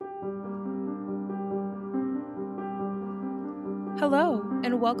Hello,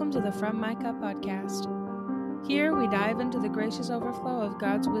 and welcome to the From My Cup podcast. Here we dive into the gracious overflow of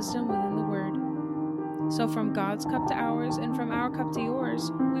God's wisdom within the Word. So, from God's cup to ours, and from our cup to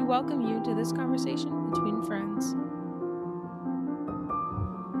yours, we welcome you to this conversation between friends.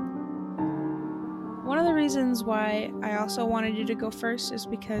 One of the reasons why I also wanted you to go first is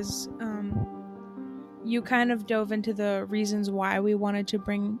because you kind of dove into the reasons why we wanted to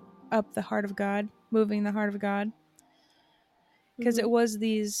bring up the heart of God, moving the heart of God, because it was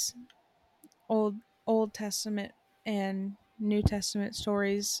these Old Testament and New Testament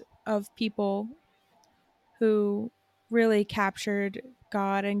stories of people who really captured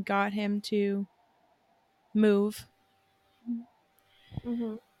God and got him to move.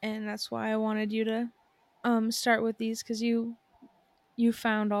 Mm-hmm. And that's why I wanted you to start with these, because you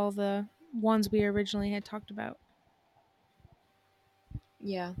found all the ones we originally had talked about.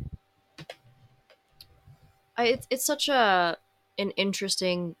 Yeah. It's such an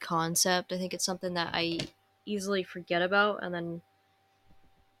interesting concept. I think it's something that I easily forget about and then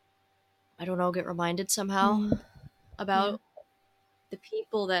I don't know, get reminded somehow Yeah. about the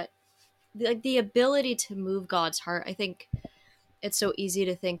people that like the ability to move God's heart. I think it's so easy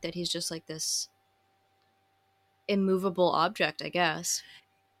to think that he's just like this immovable object, I guess.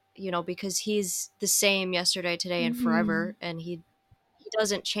 You know, because he's the same yesterday, today and forever and he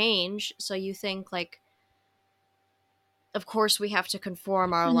doesn't change. So you think like of course we have to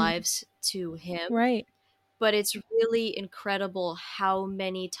conform our lives to him. Right. But it's really incredible how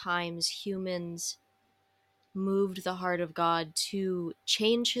many times humans moved the heart of God to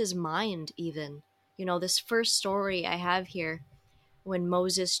change his mind, even. You know, this first story I have here, when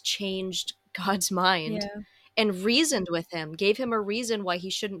Moses changed God's mind Yeah. and reasoned with him, gave him a reason why he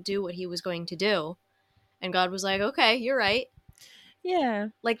shouldn't do what he was going to do. And God was like, okay, you're right. Yeah.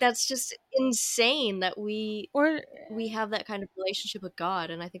 Like, that's just insane that Or we have that kind of relationship with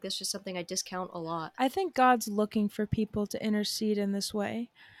God. And I think that's just something I discount a lot. I think God's looking for people to intercede in this way.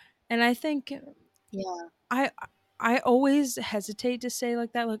 And I think Yeah. I I always hesitate to say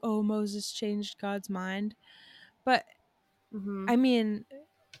like that, like, oh, Moses changed God's mind. But Mm-hmm. I mean,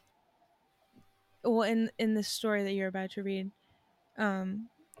 well, in this story that you're about to read,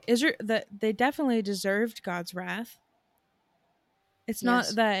 Israel, that they definitely deserved God's wrath. It's not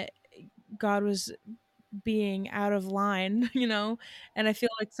Yes. that God was being out of line, you know. And I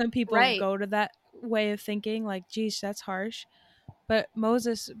feel like some people Right. go to that way of thinking, like, geez, that's harsh. But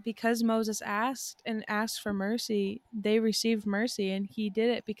Moses, because Moses asked for mercy, they received mercy, and he did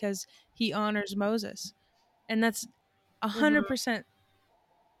it because he honors Moses, and that's Mm-hmm. 100%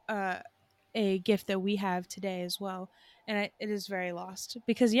 a gift that we have today as well. And it is very lost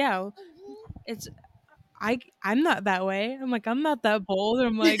because it's I'm not that way. I'm like, I'm not that bold.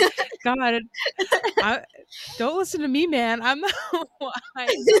 I'm like, God, I don't listen to me, man. I'm not wise.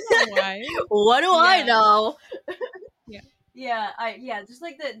 I'm not wise. What do I Yeah, know? yeah, Yeah, just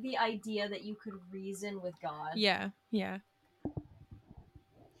like the idea that you could reason with God yeah.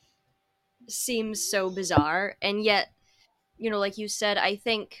 seems so bizarre, and yet, you know, like you said, I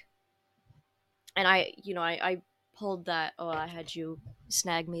think, and I pulled that. Oh, I had you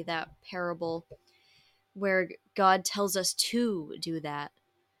snag me that parable where God tells us to do that.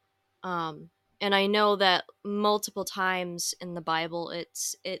 And I know that multiple times in the Bible,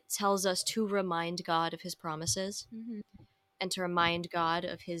 it tells us to remind God of His promises Mm-hmm. and to remind God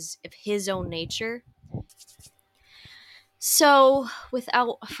of His own nature. So,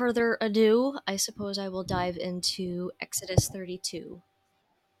 without further ado, I suppose I will dive into Exodus 32.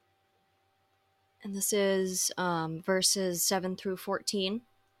 And this is verses 7 through 14.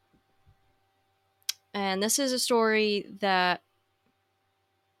 And this is a story that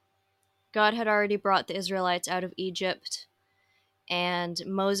God had already brought the Israelites out of Egypt, and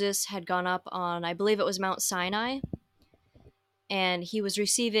Moses had gone up on, I believe it was Mount Sinai, and he was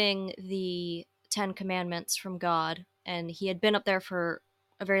receiving the Ten Commandments from God. And he had been up there for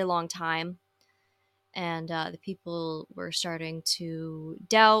a very long time. And the people were starting to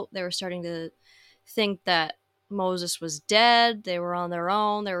doubt. They were starting to think that Moses was dead. They were on their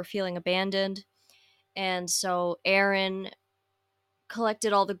own. They were feeling abandoned. And so Aaron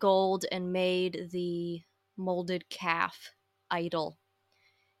collected all the gold and made the molded calf idol.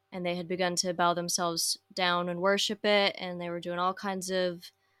 And they had begun to bow themselves down and worship it. And they were doing all kinds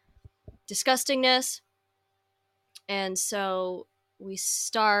of disgustingness. And so we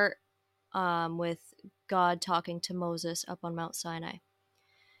start with God talking to Moses up on Mount Sinai.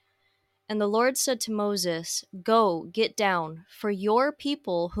 And the Lord said to Moses, "Go, get down, for your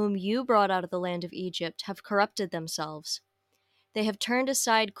people whom you brought out of the land of Egypt have corrupted themselves. They have turned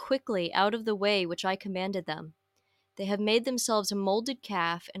aside quickly out of the way which I commanded them. They have made themselves a molded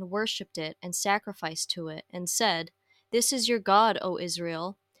calf and worshipped it and sacrificed to it and said, 'This is your God, O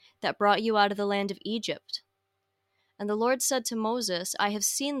Israel, that brought you out of the land of Egypt.' And the Lord said to Moses, 'I have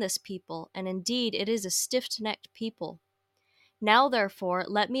seen this people, and indeed it is a stiff-necked people. Now therefore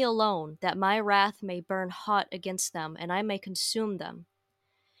let me alone, that my wrath may burn hot against them, and I may consume them.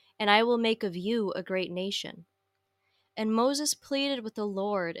 And I will make of you a great nation.' And Moses pleaded with the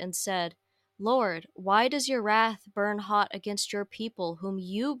Lord and said, 'Lord, why does your wrath burn hot against your people, whom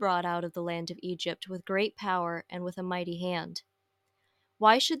you brought out of the land of Egypt with great power and with a mighty hand?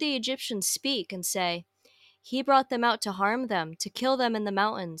 Why should the Egyptians speak and say, He brought them out to harm them, to kill them in the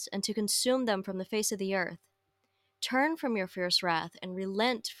mountains, and to consume them from the face of the earth? Turn from your fierce wrath and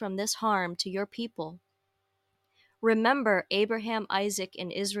relent from this harm to your people. Remember Abraham, Isaac,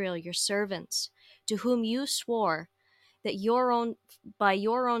 and Israel, your servants, to whom you swore that by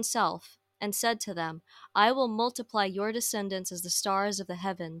your own self, and said to them, I will multiply your descendants as the stars of the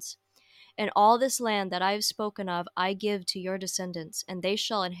heavens. And all this land that I have spoken of I give to your descendants, and they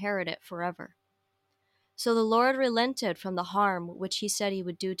shall inherit it forever.' So the Lord relented from the harm which he said he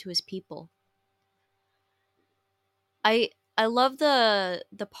would do to his people." I love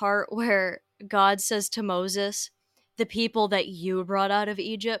the part where God says to Moses, "The people that you brought out of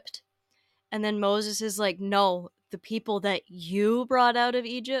Egypt." And then Moses is like, "No, the people that you brought out of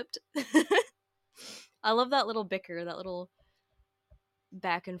Egypt." I love that little bicker, that little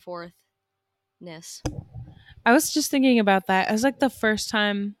back and forthness. I was just thinking about that. It was like the first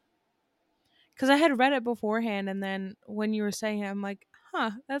time because I had read it beforehand, and then when you were saying it, I'm like,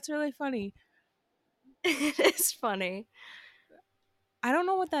 huh, that's really funny. It is funny. I don't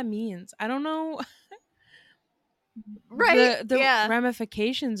know what that means. I don't know Right? the Yeah.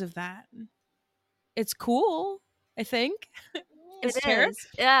 ramifications of that. It's cool, I think. It It's is.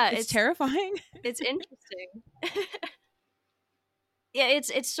 Yeah, it's terrifying. it's interesting. Yeah,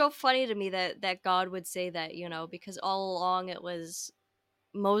 it's so funny to me that God would say that, because all along it was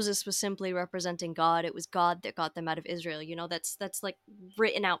Moses was simply representing God. It was God that got them out of Israel. That's like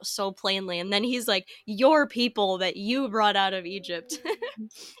written out so plainly. And then he's like, "Your people that you brought out of Egypt."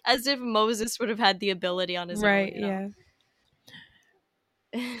 As if Moses would have had the ability on his Right, own.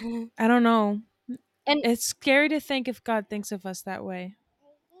 yeah. I don't know. And It's scary to think if God thinks of us that way.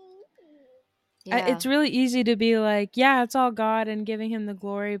 yeah. It's really easy to be like, yeah, it's all God and giving him the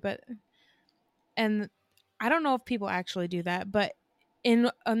glory, but and I don't know if people actually do that, but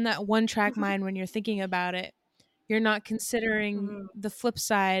in on that one track mind when you're thinking about it, you're not considering Mhm. the flip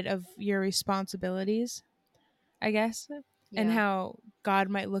side of your responsibilities, I guess, and Yeah. how God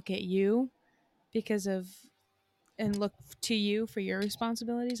might look at you because of and look to you for your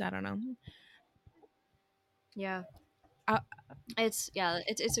responsibilities. I don't know. Yeah. I, It's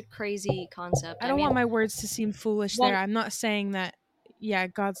a crazy concept. I I don't want mean, my words to seem foolish there. one I'm not saying that yeah,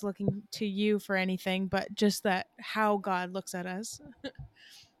 God's looking to you for anything, but just that how God looks at us.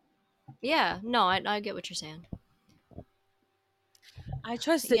 yeah, no, I get what you're saying. I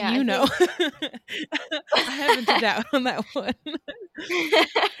trust that Yeah, I you know. think I haven't a doubt on that one.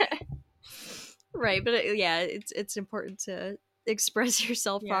 right, but yeah, it's important to express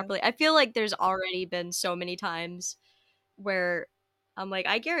yourself Yeah. properly. I feel like there's already been so many times where I'm like,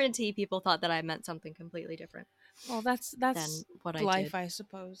 I guarantee people thought that I meant something completely different Well, than that's what I life, did. I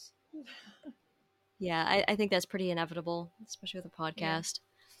suppose. Yeah, I think that's pretty inevitable, especially with a Yeah. podcast.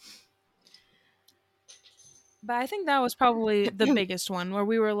 But I think that was probably the biggest one where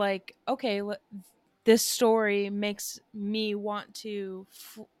we were like, okay, this story makes me want to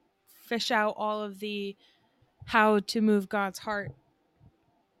fish out all of the how to move God's heart.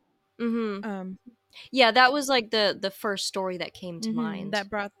 Mm-hmm. Um, Yeah, that was like the first story that came to mind. that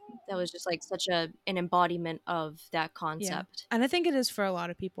brought That was just like such an embodiment of that yeah, concept. and I think it is for a lot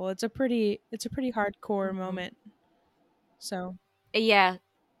of people. It's a pretty hardcore Hmm. moment. So Yeah,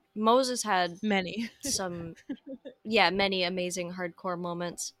 Moses had many, some, yeah, many amazing hardcore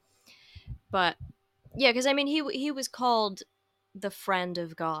moments. But yeah, because I mean, he was called the friend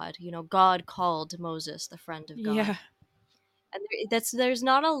of God. God called Moses the friend of yeah. God, and there's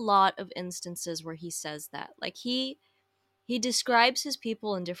not a lot of instances where he says that. Like he describes his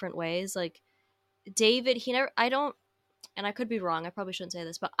people in different ways. Like David, he never. I don't, and I could be wrong. I probably shouldn't say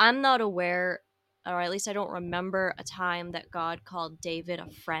this, but I'm not aware, or at least I don't remember a time that God called David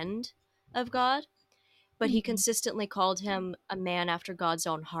a friend of God. But he Hmm. consistently called him a man after God's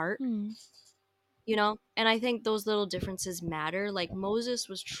own heart. Hmm. And I think those little differences matter. Like Moses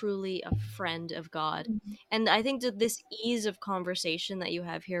was truly a friend of God, and I think that this ease of conversation that you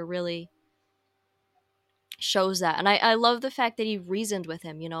have here really shows that. And I love the fact that he reasoned with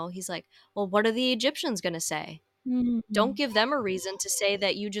him. He's like, well, what are the Egyptians going to say? Don't Mm. give them a reason to say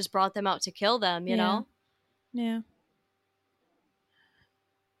that you just brought them out to kill them, you Yeah. know? Yeah.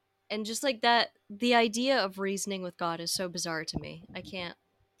 And just like that, the idea of reasoning with God is so bizarre to me. I can't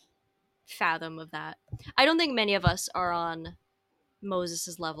fathom of that. I don't think many of us are on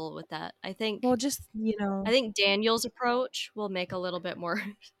Moses's level with that. Well, just, I think Daniel's approach will make a little bit more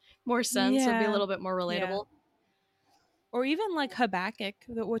more sense. It'll be a yeah. little bit more Yeah. relatable. Or even like Habakkuk,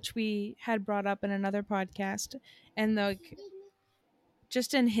 which we had brought up in another podcast, and like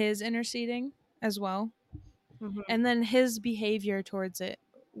just in his interceding as well. Hmm. And then his behavior towards it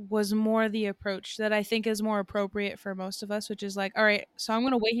was more the approach that I think is more appropriate for most of us, which is like, all right, so I'm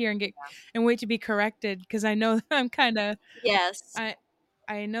gonna wait here and wait to be corrected because I know that I'm kind of Yes. I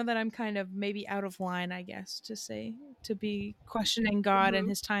I know that I'm kind of maybe out of line, I guess, to be questioning God and Hmm.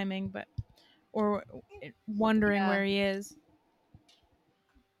 His timing, but or wondering Yeah. where He is.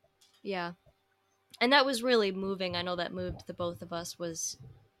 Yeah. And that was really moving. I know that moved the both of us was,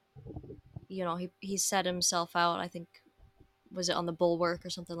 he set himself out, I think, was it on the bulwark or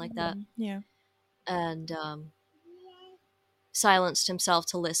something like that, Yeah, and silenced himself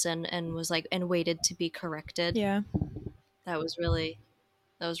to listen and was like and waited to be corrected. yeah, That was really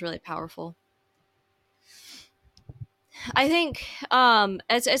that was really powerful. I think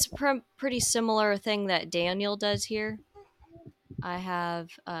it's a pretty similar thing that Daniel does here. I have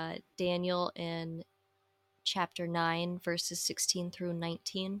Daniel in chapter 9 verses 16 through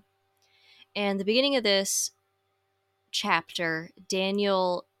 19. And the beginning of this chapter,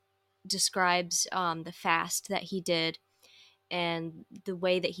 Daniel describes the fast that he did and the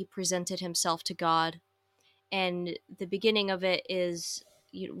way that he presented himself to God. And the beginning of it is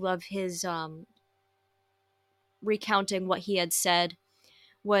of his recounting what he had said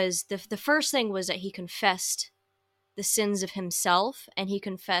was the first thing was that he confessed the sins of himself and he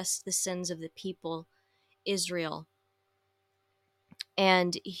confessed the sins of the people Israel.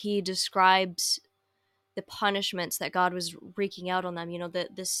 And he describes the punishments that God was wreaking out on them,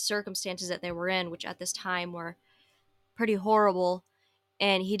 the circumstances that they were in, which at this time were pretty horrible.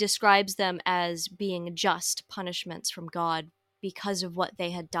 And he describes them as being just punishments from God because of what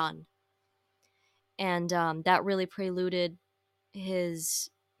they had done. And that really preluded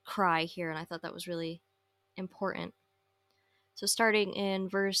his cry here. And I thought that was really important. So, starting in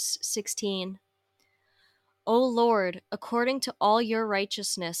verse 16, O Lord, according to all your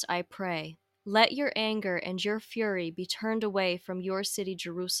righteousness, I pray, let your anger and your fury be turned away from your city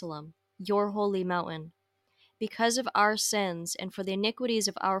Jerusalem, your holy mountain. Because of our sins and for the iniquities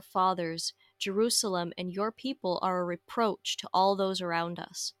of our fathers, Jerusalem and your people are a reproach to all those around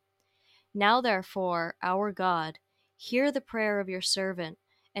us. Now, therefore, our God, hear the prayer of your servant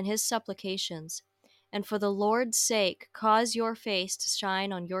and his supplications, and for the Lord's sake, cause your face to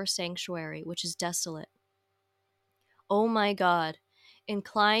shine on your sanctuary, which is desolate. O my God,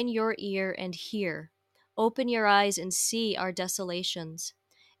 incline your ear and hear. Open your eyes and see our desolations,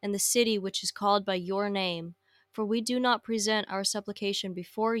 and the city which is called by your name. For we do not present our supplication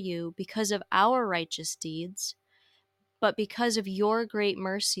before you because of our righteous deeds, but because of your great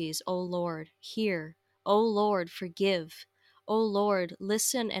mercies, O Lord. Hear. O Lord, forgive. O Lord,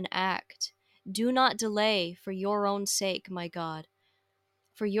 listen and act. Do not delay for your own sake, my God.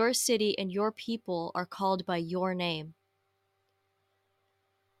 For your city and your people are called by your name.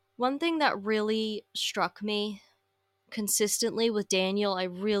 One thing that really struck me consistently with Daniel, I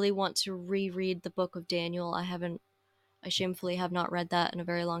really want to reread the book of Daniel. I shamefully have not read that in a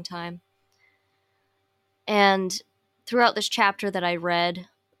very long time. And throughout this chapter that I read,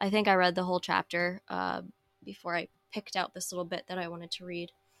 I think I read the whole chapter before I picked out this little bit that I wanted to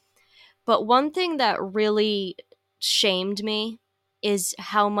read. But one thing that really shamed me is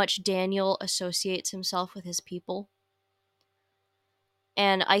how much Daniel associates himself with his people.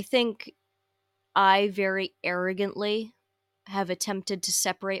 And I think I very arrogantly have attempted to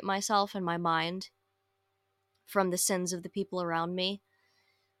separate myself and my mind from the sins of the people around me,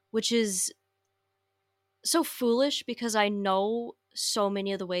 which is so foolish because I know so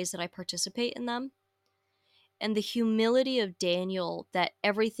many of the ways that I participate in them. And the humility of Daniel that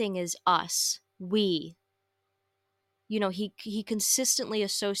everything is us, we. He consistently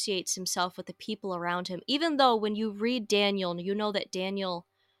associates himself with the people around him, even though when you read Daniel, you know that Daniel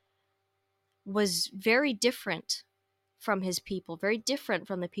was very different from his people, very different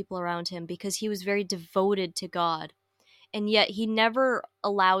from the people around him because he was very devoted to God. And yet he never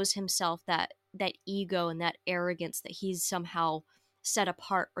allows himself that ego and that arrogance that he's somehow set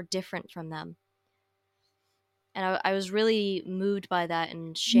apart or different from them. And I was really moved by that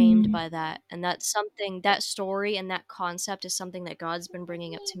and shamed mm. by that. And that's something, that story and that concept is something that God's been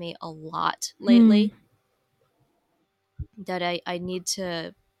bringing up to me a lot Hmm. lately. that I need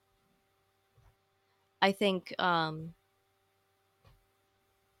to, I think,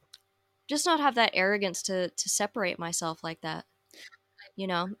 just not have that arrogance to separate myself like that. You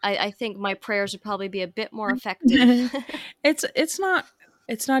know, I think my prayers would probably be a bit more effective.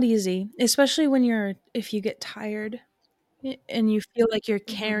 It's not easy, especially when you're if you get tired and you feel like you're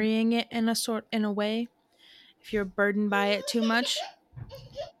Hmm. carrying it in a way, if you're burdened by it too much.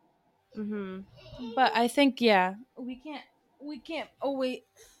 Hmm. But I think yeah, we can't always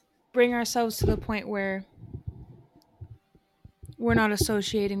bring ourselves to the point where we're not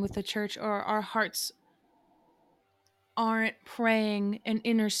associating with the church or our hearts aren't praying and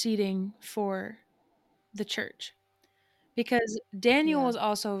interceding for the church. Because Daniel Yeah. was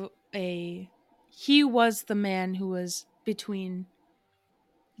also he was the man who was between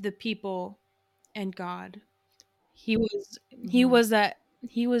the people and God. He Hmm. was that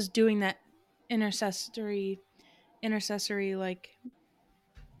he was doing that intercessory like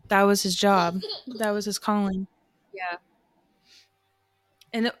that was his job. That was his calling. Yeah.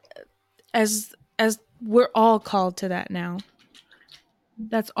 And as we're all called to that now.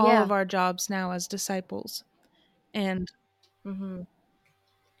 That's all of Yeah. our jobs now as disciples. And Hmm.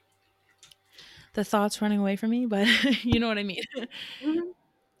 the thoughts running away from me, but you know what I mean. Hmm.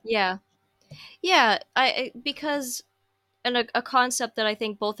 Yeah. Yeah. Because, and a concept that I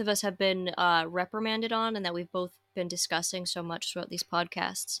think both of us have been reprimanded on, and that we've both been discussing so much throughout these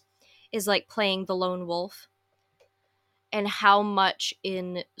podcasts, is like playing the lone wolf, and how much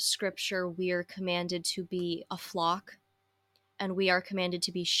in scripture we are commanded to be a flock, and we are commanded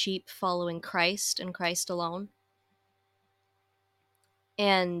to be sheep following Christ and Christ alone.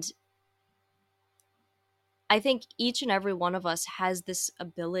 And I think each and every one of us has this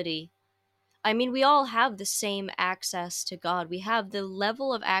ability. I mean, we all have the same access to God. We have the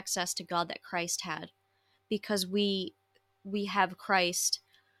level of access to God that Christ had, because we have Christ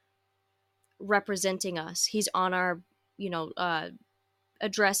representing us. He's on our, you know,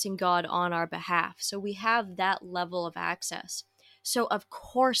 addressing God on our behalf. So we have that level of access. So of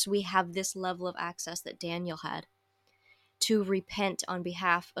course we have this level of access that Daniel had, to repent on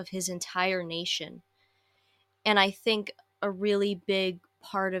behalf of his entire nation. And I think a really big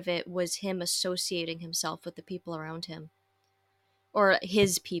part of it was him associating himself with the people around him, or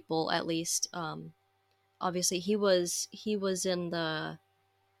his people at least. Obviously, he was in the,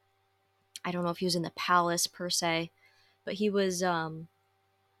 I don't know if he was in the palace per se, but he was, I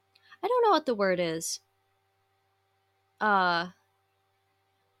don't know what the word is. Uh,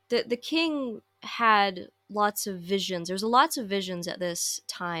 the king had lots of visions. There's lots of visions at this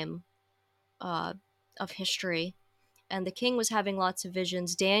time uh, of history, and the king was having lots of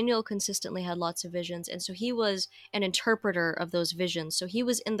visions. Daniel consistently had lots of visions, and so he was an interpreter of those visions. So he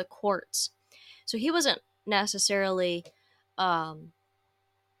was in the courts. So he wasn't necessarily um,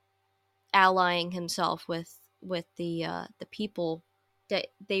 allying himself with the people that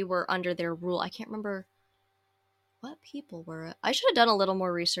they were under their rule. I can't remember what people were it. I should have done a little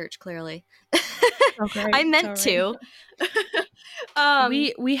more research. Clearly, Okay, I it's meant all right. to. um,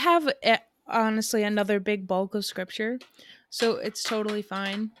 We have honestly another big bulk of scripture, so it's totally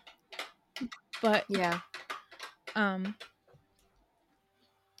fine. But yeah, um,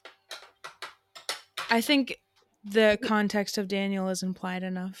 I think the context of Daniel is implied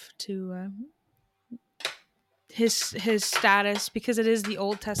enough to his status because it is the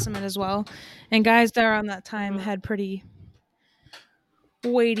Old Testament as well, and guys there on that time mhm, had pretty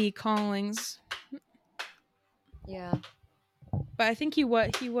weighty callings. yeah, But I think he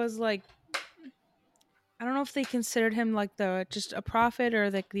was like I don't know if they considered him like the just a prophet or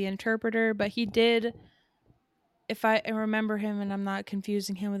like the interpreter, but he did, if I remember him and I'm not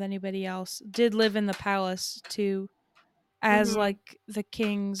confusing him with anybody else, did live in the palace too, as hmm, like the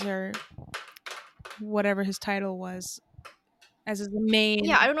king's or whatever his title was, as his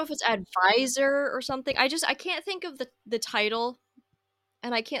yeah. I main. don't know if it's advisor or something. I can't think of the title,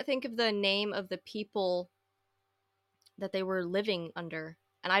 and I can't think of the name of the people that they were living under,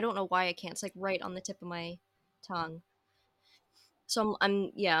 and I don't know why I can't. It's like right on the tip of my tongue. So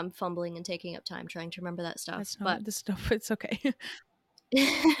yeah, I'm fumbling and taking up time trying to remember that stuff. That's no But this stuff. It's okay.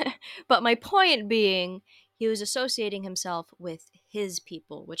 but my point being, he was associating himself with his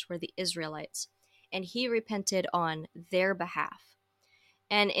people, which were the Israelites, and he repented on their behalf.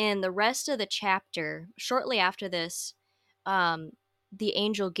 And in the rest of the chapter, shortly after this, um, the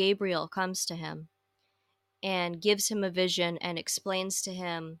angel Gabriel comes to him and gives him a vision and explains to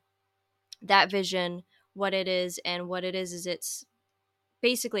him that vision, what it is, and what it is it's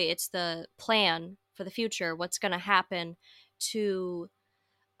basically it's the plan for the future, what's going to happen to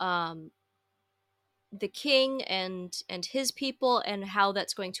um, the king and his people, and how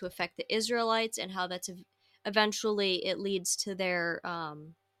that's going to affect the Israelites, and how that's eventually it leads to their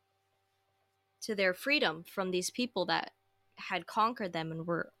freedom from these people that had conquered them and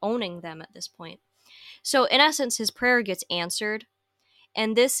were owning them at this point. So in essence, his prayer gets answered,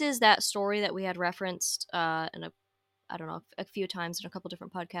 and this is that story that we had referenced in a I don't know a few times in a couple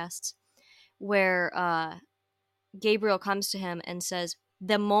different podcasts, where Gabriel comes to him and says,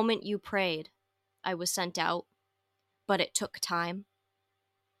 "The moment you prayed, I was sent out, but it took time."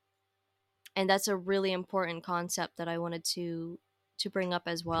 And that's a really important concept that I wanted to bring up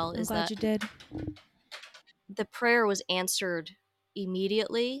as well, I'm is glad that you did. the prayer was answered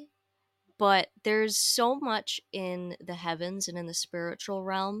immediately, but there's so much in the heavens and in the spiritual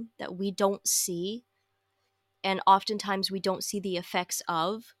realm that we don't see, and oftentimes we don't see the effects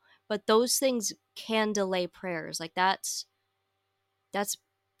of, but those things can delay prayers. Like that's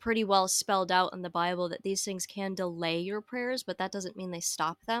pretty well spelled out in the Bible, that these things can delay your prayers, but that doesn't mean they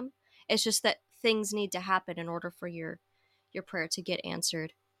stop them. It's just that things need to happen in order for your prayer to get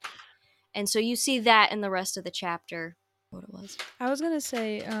answered. And so you see that in the rest of the chapter. What it was. I was gonna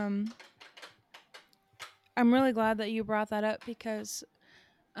say, I'm really glad that you brought that up because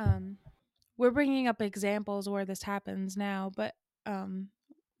um, we're bringing up examples where this happens now, but um,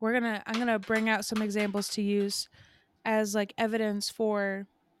 I'm gonna bring out some examples to use as like evidence for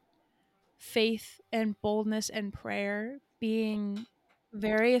faith and boldness and prayer being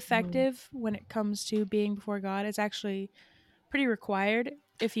very Mhm. effective when it comes to being before God. It's actually pretty required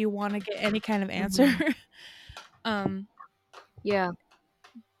if you want to get any kind of answer. Mhm. um, Yeah.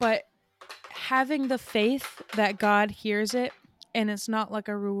 but having the faith that God hears it, and it's not like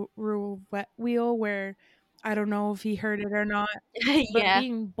a roulette wheel where I don't know if he heard it or not, but Yeah.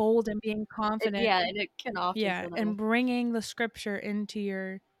 being bold and being confident, Yeah, and it can often yeah, feel that way. and bringing the scripture into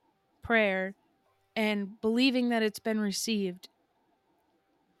your prayer and believing that it's been received.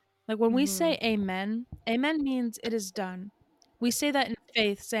 Like when we Mhm. say amen, amen means it is done. We say that in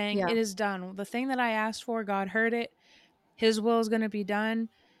faith, saying Yeah. it is done. The thing that I asked for, God heard it. His will is going to be done.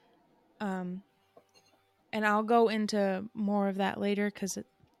 Um, and I'll go into more of that later because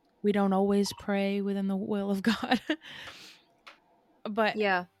we don't always pray within the will of God. But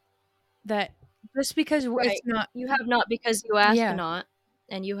Yeah. that just because it's Right. not, You have not because you ask yeah, not,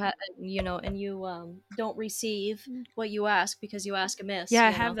 and you have and you don't receive what you ask because you ask amiss. yeah,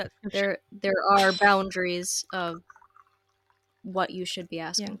 I have that scripture. There are boundaries of what you should be Yeah,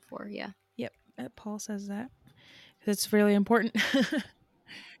 asking for. Yeah. yep. Paul says that it's really important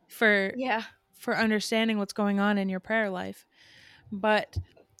for Yeah. understanding what's going on in your prayer life. But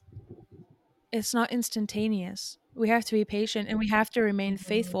it's not instantaneous. We have to be patient and we have to remain Mhm.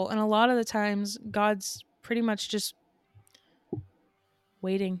 faithful. And a lot of the times, God's pretty much just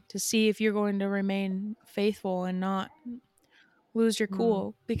waiting to see if you're going to remain faithful and not lose your Mhm.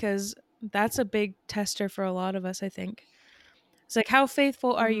 cool, because that's a big tester for a lot of us, I think. It's like, how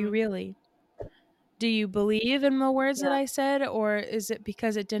faithful are you Mhm. really? Do you believe in the words that Yeah. I said, or is it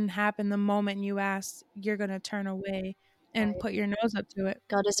because it didn't happen the moment you asked, you're going to turn away and Right. put your nose up to it?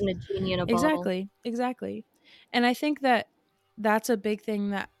 God isn't a genie in a bottle. Exactly, exactly. And I think that that's a big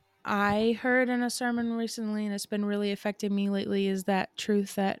thing that I heard in a sermon recently, and it's been really affecting me lately, is that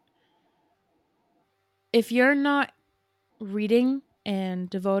truth that if you're not reading and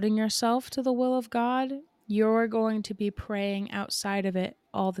devoting yourself to the will of God, you're going to be praying outside of it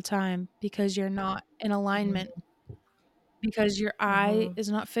all the time because you're not in alignment, Mhm. because your eye Mhm. is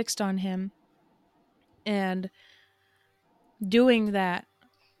not fixed on Him. And doing that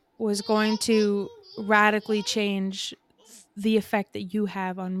was going to radically change the effect that you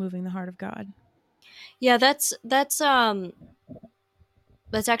have on moving the heart of God. Yeah, that's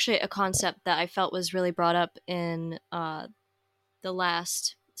actually a concept that I felt was really brought up in the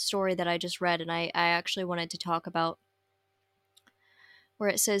last story that I just read, and I actually wanted to talk about, where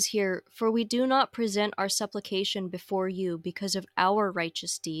it says here, "For we do not present our supplication before you because of our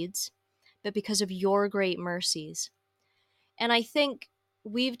righteous deeds, but because of your great mercies." And I think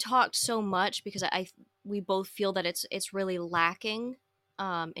we've talked so much because we both feel that it's really lacking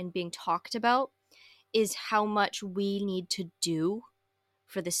in being talked about, is how much we need to do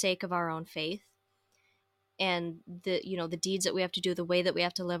for the sake of our own faith, and the deeds that we have to do, the way that we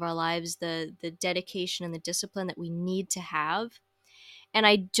have to live our lives, the dedication and the discipline that we need to have. And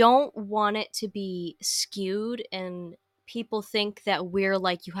I don't want it to be skewed and people think that we're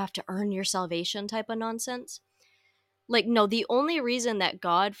like, you have to earn your salvation type of nonsense. Like, no, the only reason that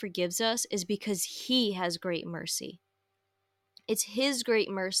God forgives us is because he has great mercy. It's his great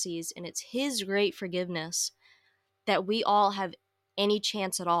mercies and it's his great forgiveness that we all have any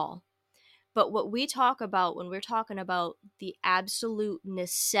chance at all. But what we talk about when we're talking about the absolute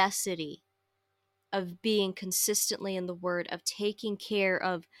necessity of being consistently in the word, of taking care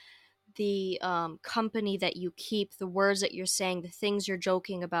of the company that you keep, the words that you're saying, the things you're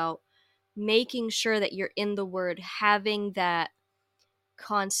joking about, making sure that you're in the word, having that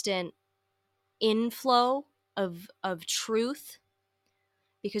constant inflow of truth,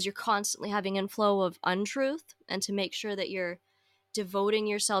 because you're constantly having inflow of untruth, and to make sure that you're devoting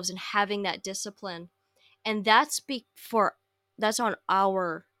yourselves and having that discipline. And that's on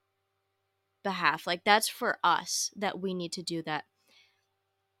our behalf. Like, that's for us, that we need to do that.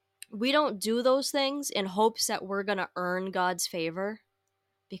 We don't do those things in hopes that we're going to earn God's favor,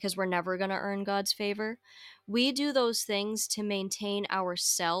 because we're never going to earn God's favor. We do those things to maintain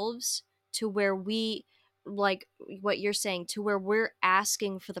ourselves to where we, like what you're saying, to where we're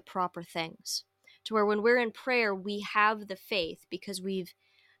asking for the proper things. To where when we're in prayer, we have the faith because we've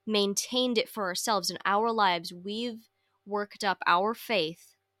maintained it for ourselves in our lives. We've worked up our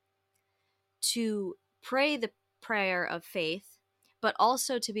faith to pray the prayer of faith, but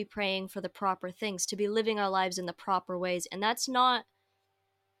also to be praying for the proper things, to be living our lives in the proper ways. And that's not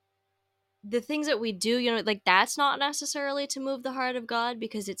the things that we do, like, that's not necessarily to move the heart of God,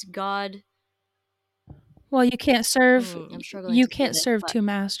 because it's God. Well, you can't serve I'm struggling you to say can't this, serve but two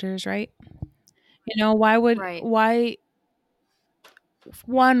masters, right? Why would right. why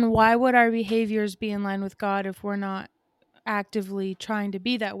would our behaviors be in line with God if we're not actively trying to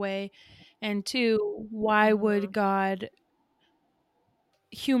be that way? And two, why would Hmm. God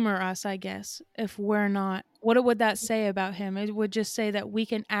humor us, I guess, if we're not? What would that say about him? It would just say that we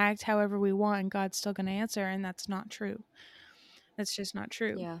can act however we want and God's still going to answer, and that's not true. That's just not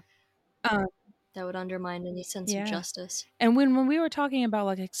true. Yeah, Um, that would undermine any sense of yeah. justice. And when we were talking about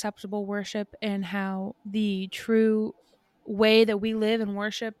like acceptable worship and how the true way that we live and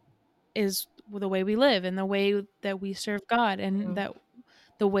worship is the way we live and the way that we serve God and Mm-hmm. that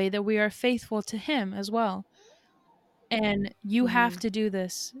the way that we are faithful to him as well. And you have Mm-hmm. to do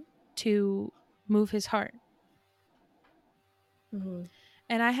this to move his heart. Mm-hmm.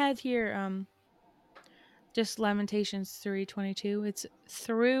 And I had here just Lamentations 3:22. It's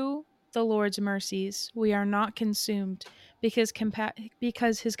through the Lord's mercies we are not consumed because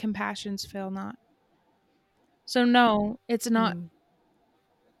his compassions fail not. So no, it's not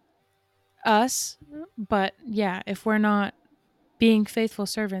us, but yeah, if we're not being faithful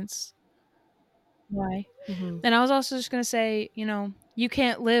servants, why? Mm-hmm. And I was also just going to say, you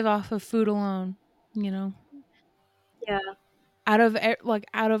can't live off of food alone, you know. Yeah. Out of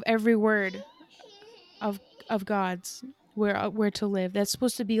every word of God's, we're to live. That's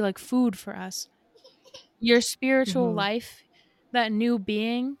supposed to be like food for us. Your spiritual Mm-hmm. life, that new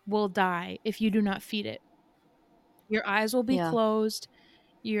being will die if you do not feed it. Your eyes will be Yeah. closed,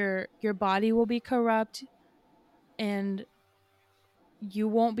 your body will be corrupt, and you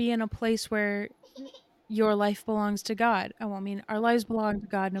won't be in a place where your life belongs to God. Oh, I mean, our lives belong to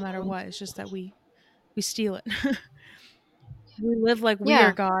God no matter what. It's just that we steal it. We live like we are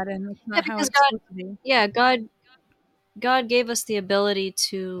Yeah. God, and that's Yeah, not how because it's God, supposed to be. yeah, God gave us the ability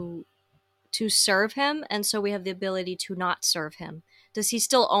to serve him, and so we have the ability to not serve him. Does he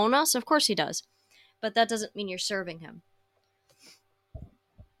still own us? Of course he does. But that doesn't mean you're serving him.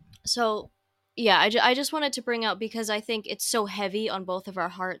 So, yeah, I just wanted to bring out, because I think it's so heavy on both of our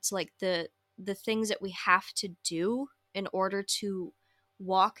hearts, like the things that we have to do in order to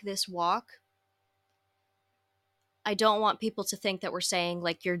walk this walk. I don't want people to think that we're saying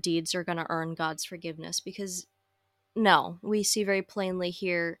like your deeds are going to earn God's forgiveness, because no, we see very plainly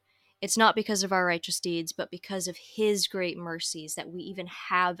here it's not because of our righteous deeds, but because of his great mercies that we even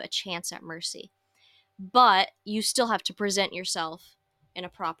have a chance at mercy. But you still have to present yourself in a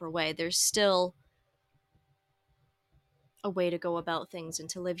proper way. There's still a way to go about things and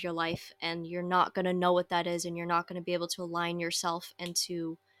to live your life, and you're not going to know what that is, and you're not going to be able to align yourself and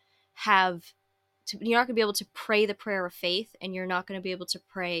to have you're not going to be able to pray the prayer of faith, and you're not going to be able to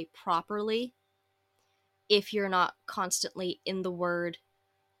pray properly if you're not constantly in the word,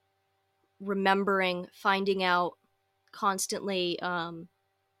 remembering, finding out, constantly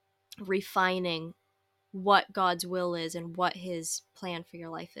refining what God's will is and what his plan for your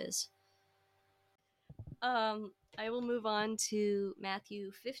life is. I will move on to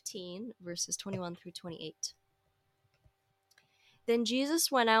Matthew 15, verses 21 through 28. Then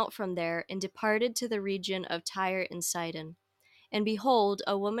Jesus went out from there and departed to the region of Tyre and Sidon. And behold,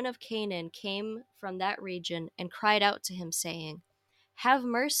 a woman of Canaan came from that region and cried out to him, saying, Have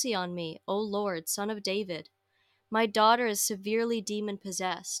mercy on me, O Lord, son of David. My daughter is severely demon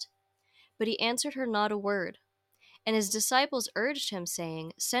possessed. But he answered her not a word. And his disciples urged him,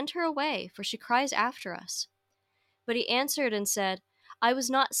 saying, "Send her away, for she cries after us." But he answered and said, "I was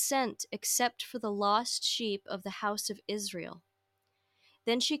not sent except for the lost sheep of the house of Israel."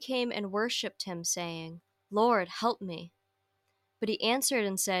 Then she came and worshipped him, saying, "Lord, help me." But he answered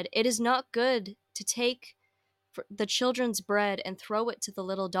and said, "It is not good to take the children's bread and throw it to the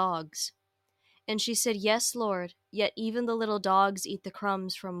little dogs." And she said, "Yes, Lord, yet even the little dogs eat the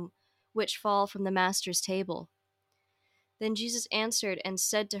crumbs from which fall from the master's table." Then Jesus answered and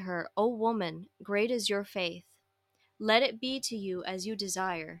said to her, "O woman, great is your faith. Let it be to you as you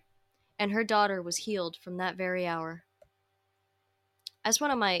desire." And her daughter was healed from that very hour. That's one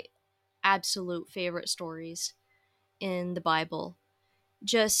of my absolute favorite stories in the Bible.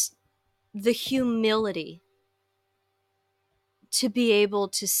 Just the humility to be able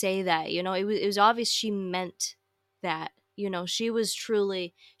to say that. It was obvious she meant that. She was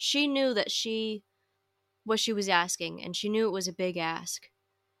truly, she knew that what she was asking, and she knew it was a big ask,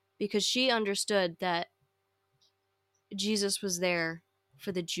 because she understood that Jesus was there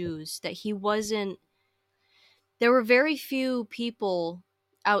for the Jews, that he wasn't, there were very few people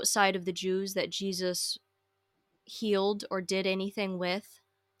outside of the Jews that Jesus healed or did anything with,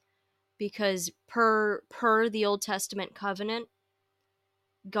 because per the Old Testament covenant,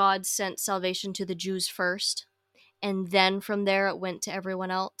 God sent salvation to the Jews first, and then from there it went to everyone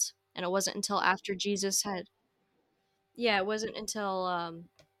else. And it wasn't until after Jesus had, yeah, it wasn't until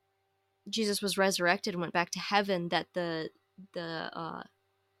Jesus was resurrected and went back to heaven that the uh,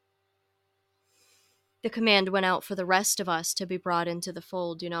 the command went out for the rest of us to be brought into the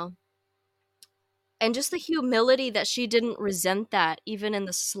fold. And just the humility that she didn't resent that even in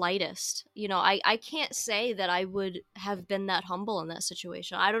the slightest. I can't say that I would have been that humble in that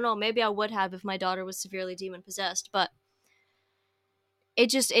situation. I don't know, maybe I would have if my daughter was severely demon possessed, but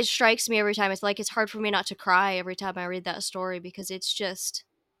it strikes me every time. It's like it's hard for me not to cry every time I read that story, because it's just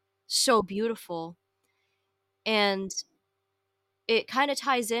so beautiful. And it kind of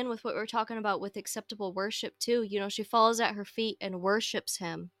ties in with what we are talking about with acceptable worship too. She falls at her feet and worships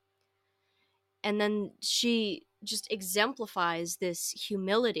him, and then she just exemplifies this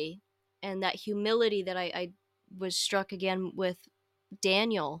humility. And that humility that I was struck again with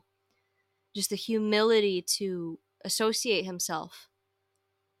Daniel, just the humility to associate himself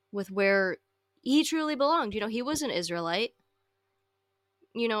with where he truly belonged. He was an Israelite.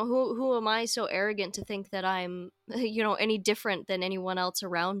 Who am I so arrogant to think that I'm any different than anyone else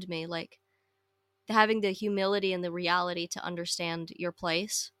around me? Like, having the humility and the reality to understand your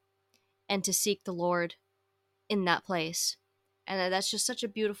place and to seek the Lord in that place. And that's just such a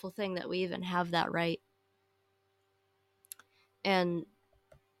beautiful thing that we even have that right. And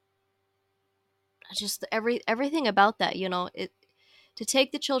just everything about that, it, to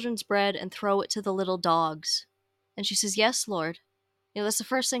take the children's bread and throw it to the little dogs. And she says, "Yes, Lord." That's the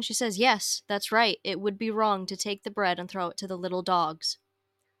first thing she says. Yes, that's right. It would be wrong to take the bread and throw it to the little dogs.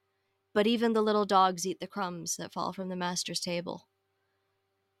 But even the little dogs eat the crumbs that fall from the master's table.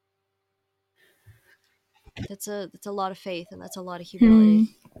 That's a lot of faith, and that's a lot of Hmm.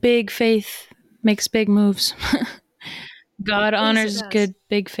 humility. Big faith makes big moves. God Yes, it honors does. good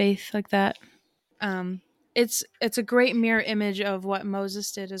big faith like that. Um, it's a great mirror image of what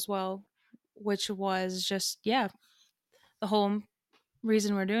Moses did as well, which was just, yeah, the whole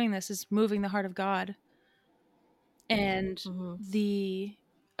reason we're doing this is moving the heart of God, and Hmm. the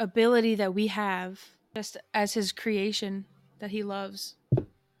ability that we have just as his creation that he loves,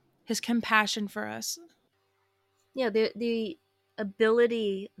 his compassion for us. Yeah, the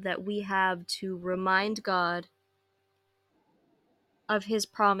ability that we have to remind God of his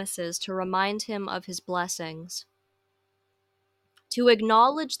promises, to remind him of his blessings, to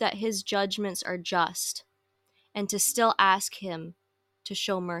acknowledge that his judgments are just, and to still ask him to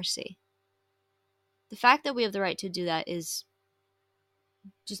show mercy. The fact that we have the right to do that is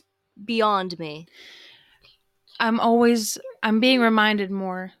just beyond me. I'm being reminded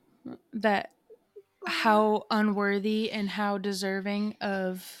more that how unworthy and how deserving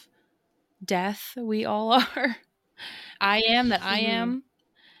of death we all are. I Hmm. am,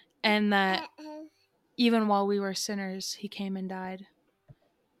 and that even while we were sinners, he came and died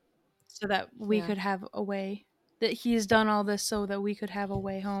so that we Yeah. could have a way. That he's done all this so that we could have a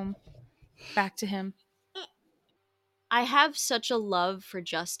way home back to him. I have such a love for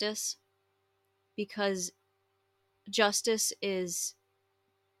justice, because justice is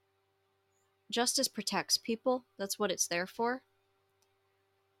justice protects people. That's what it's there for.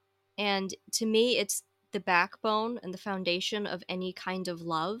 And to me, it's the backbone and the foundation of any kind of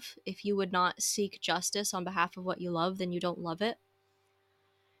love. If you would not seek justice on behalf of what you love, then you don't love it.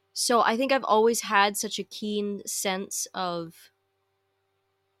 So I think I've always had such a keen sense of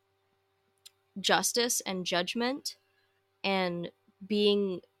justice and judgment, and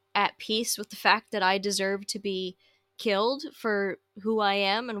being at peace with the fact that I deserve to be killed for who I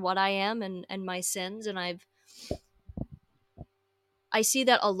am and what I am, and my sins. And I see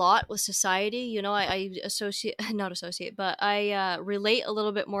that a lot with society. You know, I associate, not associate, but I relate a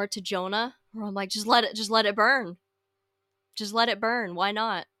little bit more to Jonah, where I'm like, just let it burn, just let it burn. Why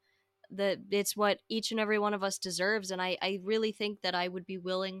not? That it's what each and every one of us deserves, and I really think that I would be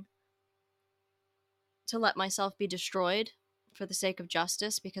willing to let myself be destroyed for the sake of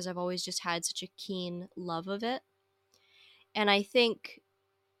justice, because I've always just had such a keen love of it. And I think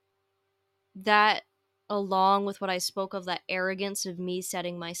that, along with what I spoke of, that arrogance of me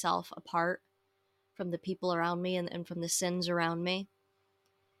setting myself apart from the people around me, and from the sins around me,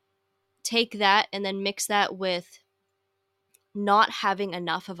 take that and then mix that with not having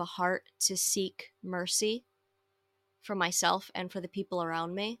enough of a heart to seek mercy for myself and for the people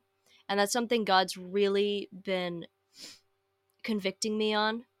around me. And that's something God's really been convicting me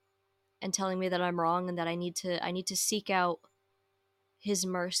on, and telling me that I'm wrong, and that I need to seek out his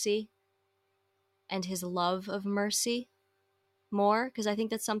mercy and his love of mercy more, because I think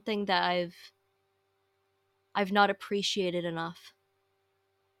that's something that I've not appreciated enough.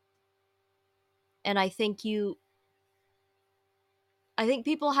 And I think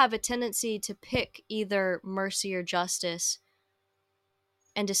people have a tendency to pick either mercy or justice,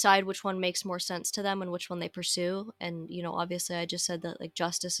 and decide which one makes more sense to them and which one they pursue. And obviously I just said that, like,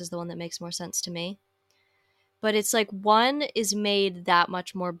 justice is the one that makes more sense to me. But it's like one is made that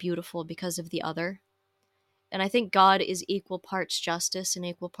much more beautiful because of the other. And I think God is equal parts justice and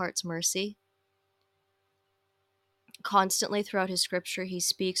equal parts mercy. Constantly throughout his scripture, he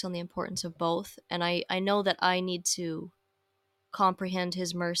speaks on the importance of both. And I know that I need to comprehend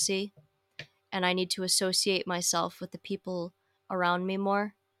his mercy, and I need to associate myself with the people around me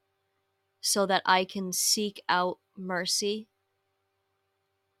more, so that I can seek out mercy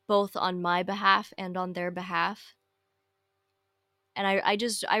both on my behalf and on their behalf. And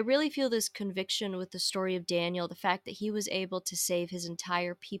I really feel this conviction with the story of Daniel, the fact that he was able to save his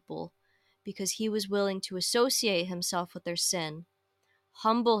entire people because he was willing to associate himself with their sin,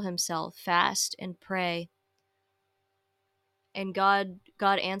 humble himself, fast and pray. And God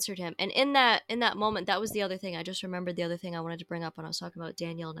answered him. And in that moment, that was the other thing. I just remembered the other thing I wanted to bring up when I was talking about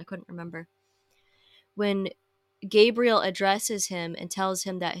Daniel, and I couldn't remember. When Gabriel addresses him and tells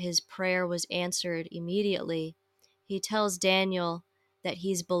him that his prayer was answered immediately, he tells Daniel that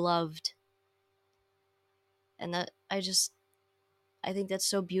he's beloved. And that I think that's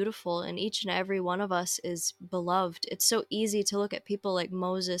so beautiful, and each and every one of us is beloved. It's so easy to look at people like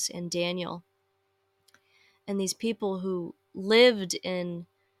Moses and Daniel, and these people who lived in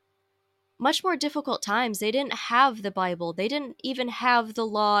much more difficult times. They didn't have the Bible. They didn't even have the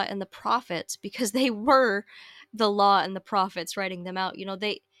law and the prophets, because they were the law and the prophets writing them out.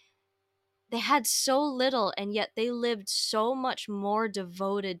 They had so little, and yet they lived so much more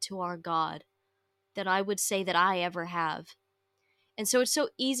devoted to our God than I would say that I ever have. And so it's so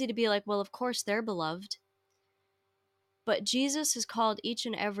easy to be like, well, of course they're beloved. But Jesus has called each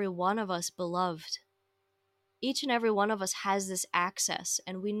and every one of us beloved. Each and every one of us has this access,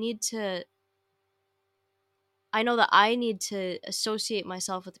 and we need to. I know that I need to associate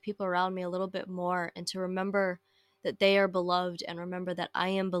myself with the people around me a little bit more, and to remember that they are beloved, and remember that I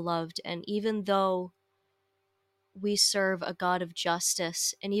am beloved. And even though we serve a God of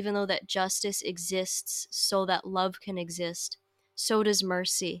justice, and even though that justice exists so that love can exist, so does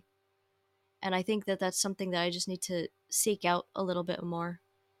mercy. And I think that that's something that I just need to seek out a little bit more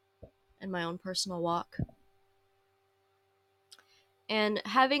in my own personal walk. And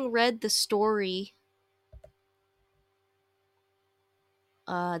having read the story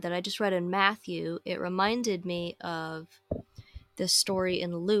that I just read in Matthew, it reminded me of this story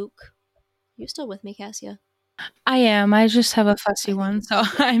in Luke. You still with me, Cassia? I am. I just have a fussy I think one, it's so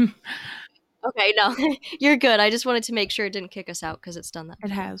I'm. okay. No, you're good. I just wanted to make sure it didn't kick us out, because it's done that It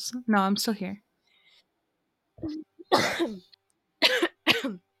before. has. No, I'm still here.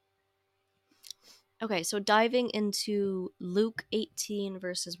 Okay, so diving into Luke 18,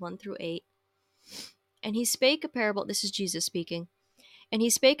 verses 1 through 8. And he spake a parable. This is Jesus speaking. And he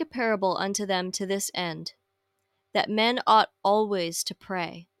spake a parable unto them to this end, that men ought always to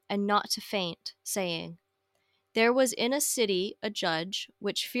pray, and not to faint, saying, There was in a city a judge,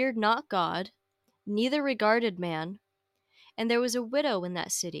 which feared not God, neither regarded man. And there was a widow in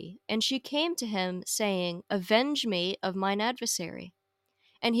that city, and she came to him, saying, Avenge me of mine adversary.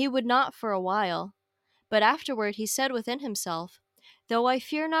 And he would not for a while. But afterward he said within himself, Though I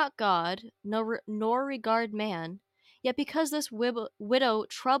fear not God, nor regard man, yet because this widow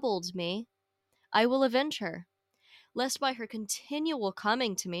troubled me, I will avenge her, lest by her continual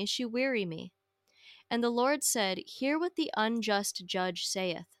coming to me she weary me. And the Lord said, Hear what the unjust judge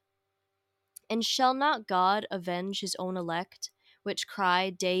saith. And shall not God avenge his own elect, which cry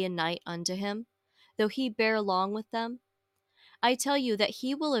day and night unto him, though he bear long with them? I tell you that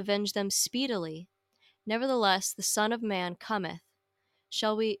he will avenge them speedily. Nevertheless, the Son of Man cometh.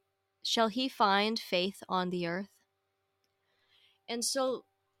 Shall we shall he find faith on the earth? And so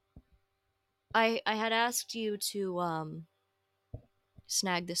I had asked you to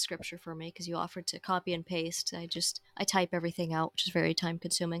snag this scripture for me because you offered to copy and paste. I type everything out, which is very time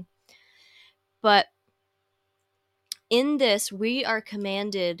consuming. But in this, we are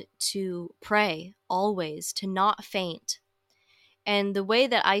commanded to pray always, to not faint. And the way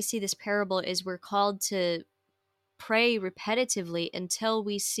that I see this parable is we're called to pray repetitively until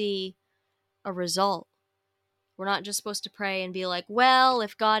we see a result. We're not just supposed to pray and be like, well,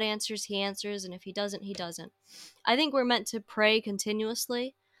 if God answers, he answers, and if he doesn't, he doesn't. I think we're meant to pray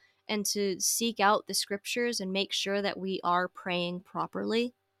continuously and to seek out the scriptures and make sure that we are praying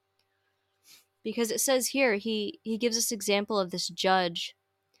properly. Because it says here, he gives us example of this judge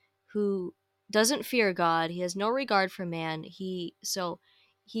who doesn't fear God. He has no regard for man. He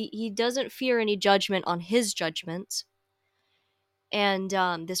doesn't fear any judgment on his judgments. And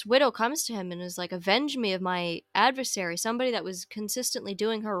this widow comes to him and is like, avenge me of my adversary, somebody that was consistently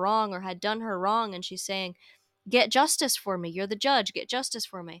doing her wrong or had done her wrong. And she's saying, get justice for me. You're the judge. Get justice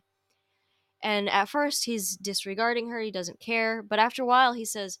for me. And at first, he's disregarding her. He doesn't care. But after a while, he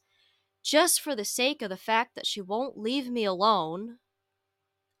says, just for the sake of the fact that she won't leave me alone,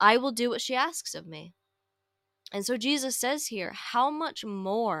 I will do what she asks of me. And so Jesus says here, how much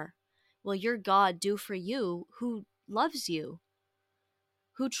more will your God do for you who loves you,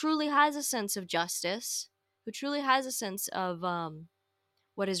 who truly has a sense of justice, who truly has a sense of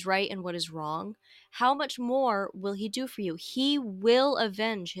what is right and what is wrong? How much more will he do for you? He will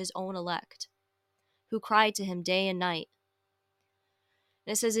avenge his own elect who cry to him day and night.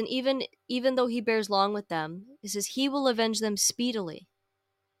 And it says, and even though he bears long with them, it says he will avenge them speedily.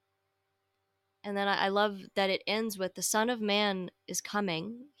 And then I love that it ends with the Son of Man is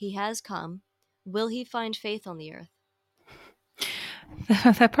coming. He has come. Will he find faith on the earth?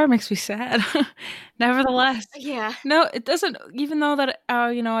 That part makes me sad. Nevertheless, Yeah. no, it doesn't. Even though that,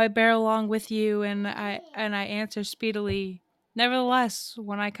 I bear along with you, and I answer speedily. Nevertheless,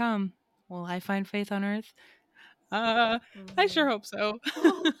 when I come, will I find faith on earth? Uh, I Mm-hmm. sure hope so.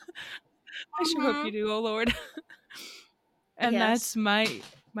 I sure hope you do, oh Lord. And that's Yes.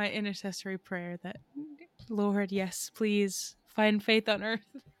 my intercessory prayer. That Lord, yes, please find faith on earth.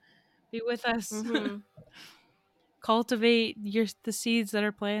 Be with us. Mm-hmm. Cultivate the seeds that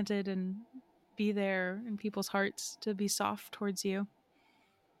are planted and be there in people's hearts to be soft towards you.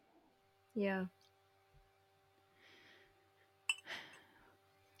 Yeah.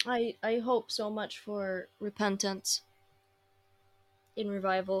 I hope so much for repentance in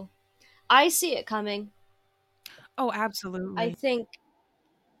revival. I see it coming. Oh, I absolutely. think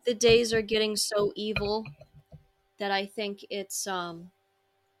the days are getting so evil that I think it's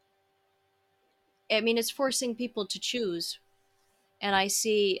forcing people to choose. And I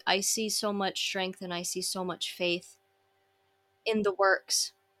see so much strength and I see so much faith in the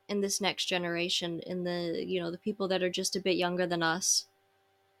works in this next generation, in the people that are just a bit younger than us.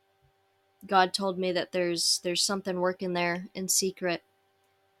 God told me that there's something working there in secret.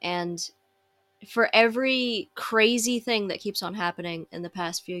 And for every crazy thing that keeps on happening in the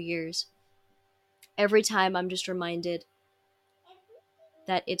past few years, every time I'm just reminded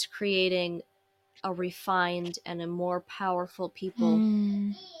that it's creating a refined and a more powerful people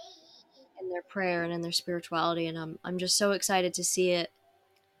Mm. in their prayer and in their spirituality, and I'm just so excited to see it.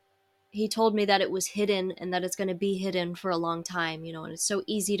 He told me that it was hidden and that it's going to be hidden for a long time, and it's so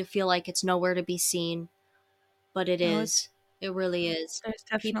easy to feel like it's nowhere to be seen, but it No, is. It really is. there's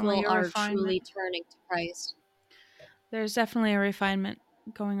definitely People a are refinement. truly turning to Christ. There's definitely a refinement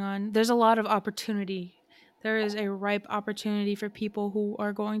going on. There's a lot of opportunity. There is a ripe opportunity for people who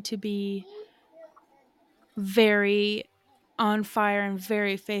are going to be very on fire and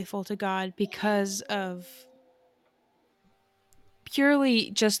very faithful to God because of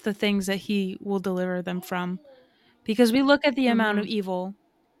purely just the things that He will deliver them from. Because we look at the amount of Mm-hmm. evil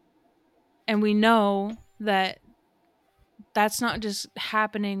and we know that that's not just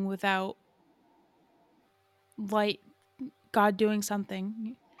happening without light, God doing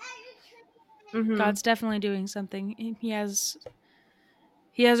something. Mm-hmm. God's definitely doing something. He has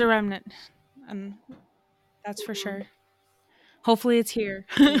a remnant, and that's for Mm-hmm. sure. Hopefully it's here.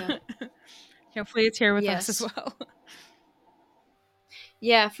 Yeah. Hopefully it's here with us as Yes. well.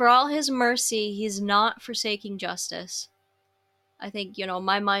 Yeah, for all his mercy, he's not forsaking justice. I think,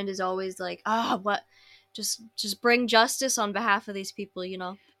 my mind is always like, what? Just bring justice on behalf of these people.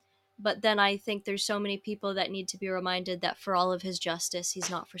 But then I think there's so many people that need to be reminded that for all of his justice, he's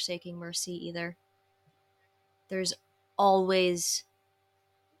not forsaking mercy either. There's always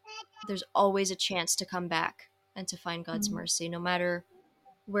there's always a chance to come back and to find God's Mm. mercy. No matter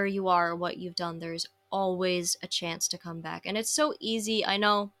where you are or what you've done, there's always a chance to come back. And it's so easy. I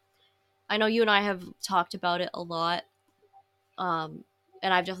know you and I have talked about it a lot. Um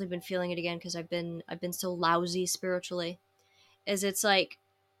and I've definitely been feeling it again because I've been so lousy spiritually. Is it's like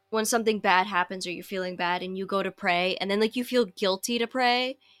when something bad happens or you're feeling bad and you go to pray and then like you feel guilty to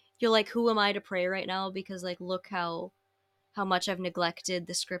pray. You're like, who am I to pray right now? Because like look how much I've neglected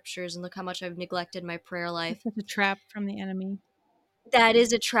the scriptures and look how much I've neglected my prayer It's life. such a trap from the enemy. That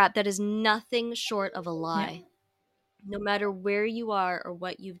is a trap. That is nothing short of a Yeah. lie. No matter where you are or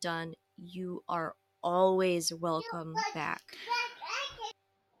what you've done, you are always welcome back.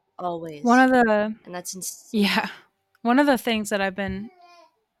 One Always. of the And that's insane. yeah, one of the things that I've been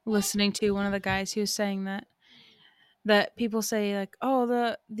listening to, one of the guys, he was saying that people say like,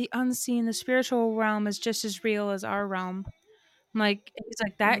 oh, the unseen, the spiritual realm is just as real as our realm. Like he's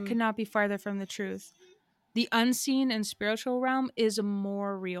like that Hmm. could not be farther from the truth. The unseen and spiritual realm is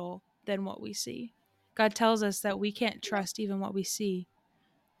more real than what we see. God tells us that we can't trust even what we see,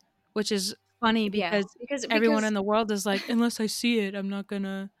 which is funny Yeah. because everyone Because in the world is like, unless I see it, I'm not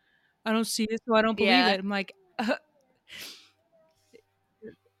gonna. I don't see it, so I don't believe yeah. it. I'm like,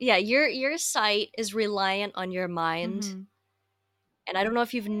 Yeah, your sight is reliant on your mind. mhm. And I don't know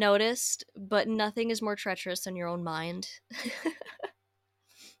if you've noticed, but nothing is more treacherous than your own mind.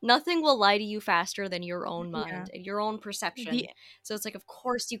 Nothing will lie to you faster than your own Yeah. mind and your own The perception. So it's like, of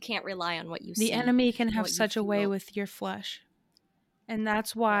course, you can't rely on what you the see enemy can and have what you such a way feel. with your flesh. And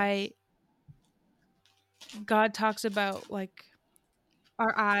that's Yes. why God talks about like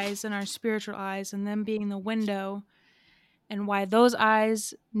our eyes and our spiritual eyes and them being the window and why those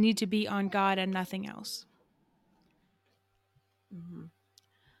eyes need to be on God and nothing else. Hmm.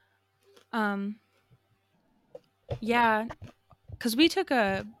 Um yeah, cuz we took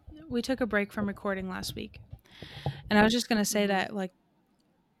a break from recording last week. And I was just going to say Hmm. that like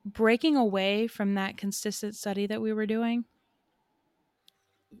breaking away from that consistent study that we were doing,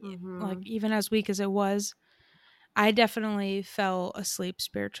 like Hmm. even as weak as it was, I definitely fell asleep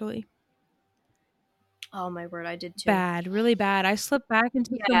spiritually. Oh my word, I did too. Bad, really bad. I slipped back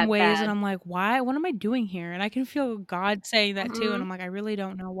into some Yeah, ways and bad. I'm like, "Why? What am I doing here?" And I can feel God saying that too, and Hmm. I'm like, "I really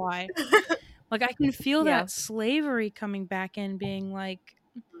don't know why." Like, I can feel Yeah. that slavery coming back in, being like,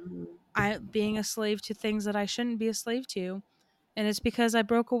 Hmm. I being a slave to things that I shouldn't be a slave to, and it's because I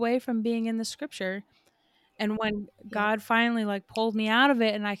broke away from being in the scripture. And when Yep. God finally, like, pulled me out of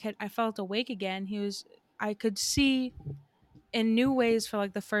it and I felt awake again, I could see in new ways for,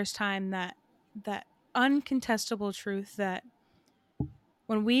 like, the first time that uncontestable truth that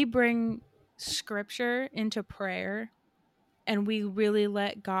when we bring scripture into prayer and we really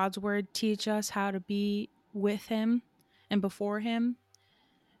let God's word teach us how to be with him and before him,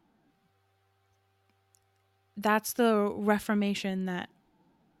 that's the reformation that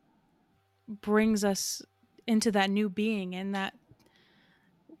brings us into that new being, and that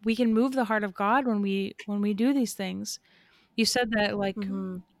we can move the heart of God when we do these things. You said that like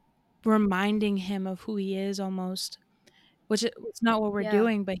Hmm. reminding him of who he is almost, which it's not what we're Yeah.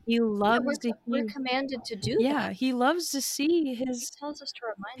 doing, but he Yeah, loves to we're hear. commanded to do Yeah, that. he loves to see He his tells us to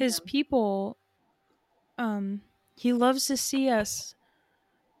remind his him. people. um he loves to see us.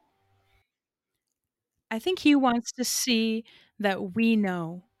 I think he wants to see that we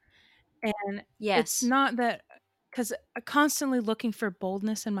know. And it's Yes. not that, because constantly looking for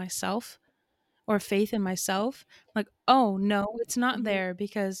boldness in myself or faith in myself, like, oh no, it's not Hmm. there,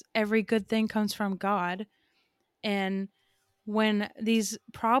 because every good thing comes from God. And when these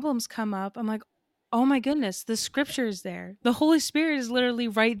problems come up, I'm like, oh my goodness, the scripture is there. The Holy Spirit is literally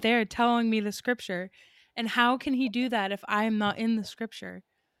right there telling me the scripture. And how can he do that if I am not in the scripture?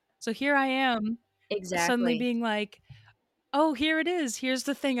 So here I am suddenly Exactly. being like, oh, here it is. Here's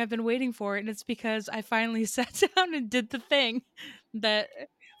the thing I've been waiting for. And it's because I finally sat down and did the thing that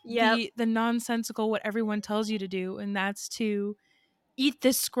Yep. the nonsensical what everyone tells you to do, and that's to eat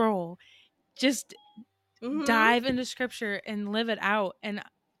this scroll. Just Hmm. dive into scripture and live it out. And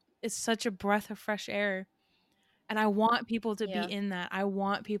it's such a breath of fresh air. And I want people to be Yeah. in that. I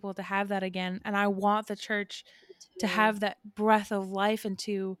want people to have that again. And I want the church Me to too. have that breath of life and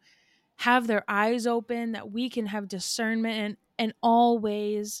to have their eyes open, that we can have discernment in all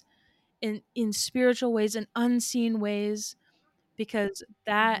ways, in spiritual ways and unseen ways, because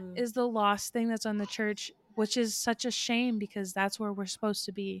that Mm-hmm. is the lost thing that's on the church, which is such a shame because that's where we're supposed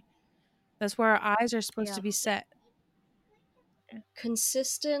to be. That's where our eyes are supposed to Yeah. be set.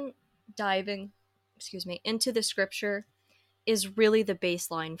 Consistent diving, into the scripture is really the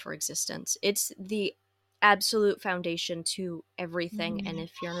baseline for existence. It's the absolute foundation to everything. And Mhm.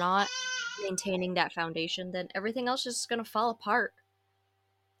 if you're not maintaining that foundation, then everything else is going to fall apart.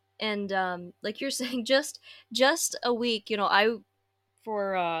 And like you're saying, just a week, I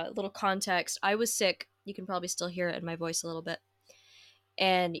for little context, I was sick. You can probably still hear it in my voice a little bit.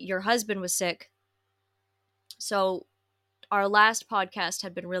 And your husband was sick. So our last podcast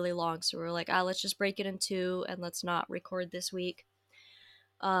had been really long. So we were like, let's just break it in two and let's not record this week.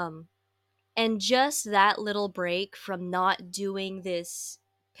 Um, and just that little break from not doing this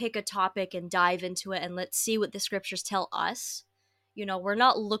pick a topic and dive into it and let's see what the scriptures tell us. We're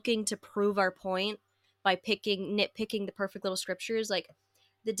not looking to prove our point by nitpicking the perfect little scriptures. Like,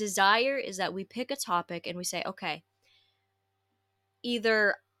 the desire is that we pick a topic and we say, okay,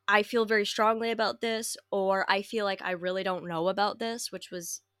 either I feel very strongly about this or I feel like I really don't know about this, which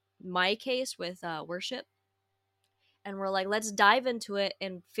was my case with worship. And we're like, let's dive into it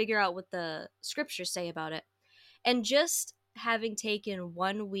and figure out what the scriptures say about it. And just having taken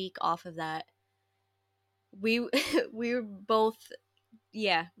 1 week off of that, we we were both,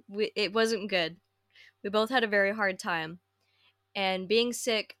 it wasn't good. We both had a very hard time. And being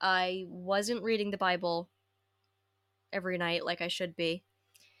sick, I wasn't reading the Bible every night like I should be.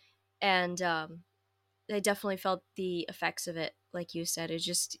 And I definitely felt the effects of it. Like you said,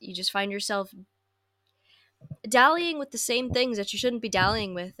 you just find yourself dallying with the same things that you shouldn't be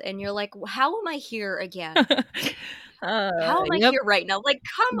dallying with, and you're like, how am I here again? How am I Yep. here right now? Like,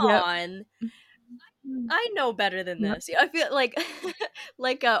 come Yep. on, I know better than Yep. this. I feel like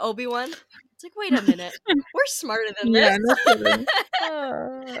like Obi-Wan. It's like, wait a minute, we're smarter than this. Yeah, no kidding.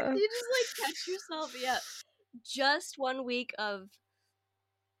 Uh, You just like catch yourself. Yeah, just 1 week of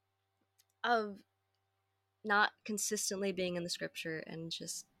not consistently being in the scripture and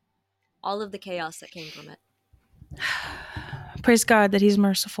just all of the chaos that came from it. praise God that He's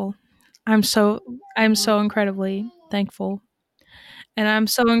merciful. I'm so incredibly thankful, and I'm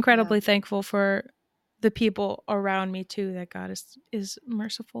so Yeah. incredibly thankful for the people around me too. That God is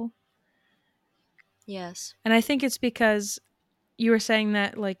merciful, Yes. and I think it's because you were saying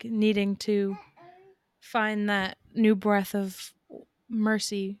that, like, needing to find that new breath of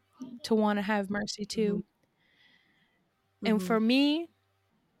mercy, to want to have mercy Mm-hmm. too. And Mm-hmm. for me,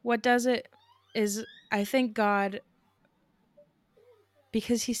 what does it is, I thank God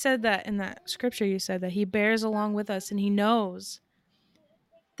because He said that in that scripture. You said that He bears along with us and He knows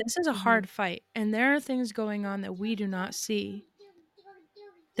this is a Mm-hmm. hard fight, and there are things going on that we do not see.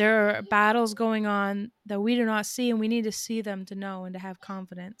 There are battles going on that we do not see, and we need to see them to know and to have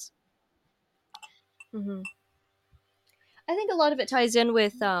confidence. Mm-hmm. I think a lot of it ties in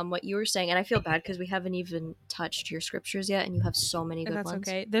with what you were saying, and I feel bad because we haven't even touched your scriptures yet, and you have so many And good that's ones.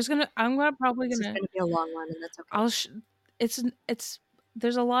 okay. I'm gonna probably This is gonna going to be a long one, and that's okay. I'll it's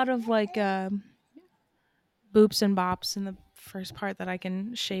there's a lot of like boops and bops in the first part that I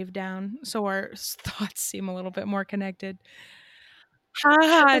can shave down so our thoughts seem a little bit more connected. Ha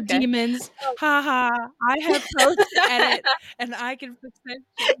ha, Okay. demons. Ha ha. I have posts to edit and I can fix that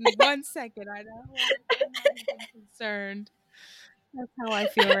shit in 1 second. I know. I'm not even concerned. That's how I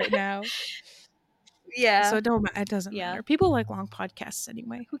feel right now. So Yeah. it doesn't Yeah. matter. People like long podcasts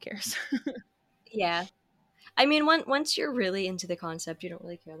anyway. Who cares? Yeah. I mean, once you're really into the concept, you don't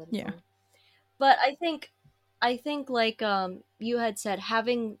really care that it's Yeah. long. But I think like you had said,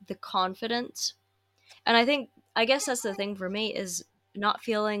 having the confidence, and I guess that's the thing for me is not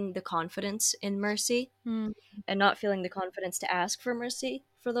feeling the confidence in mercy Mm, and not feeling the confidence to ask for mercy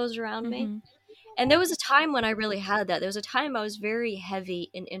for those around me. mm-hmm. And there was a time when I really had that. There was a time I was very heavy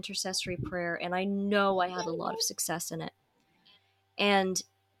in intercessory prayer, and I know I had a lot of success in it. And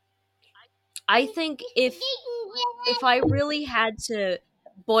I think if I really had to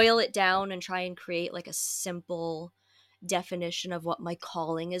boil it down and try and create like a simple definition of what my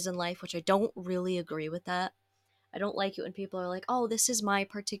calling is in life, which I don't really agree with that. I don't like it when people are like, "Oh, this is my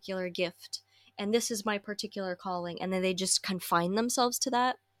particular gift and this is my particular calling," and then they just confine themselves to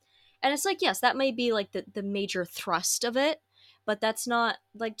that. And it's like, yes, that may be like the major thrust of it, but that's not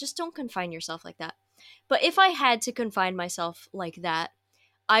like, just don't confine yourself like that. But if I had to confine myself like that,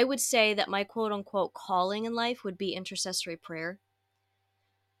 I would say that my quote unquote calling in life would be intercessory prayer.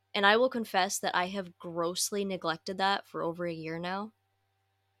 And I will confess that I have grossly neglected that for over a year now.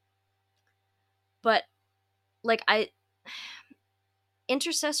 But like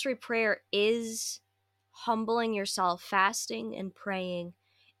intercessory prayer is humbling yourself, fasting and praying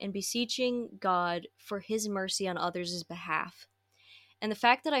and beseeching God for his mercy on others' behalf. And the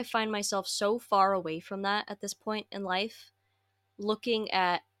fact that I find myself so far away from that at this point in life, looking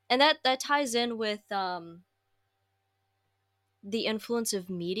at, and that ties in with the influence of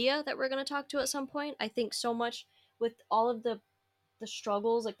media that we're going to talk to at some point. I think so much with all of the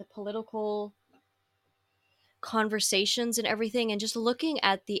struggles, like the political conversations and everything, and just looking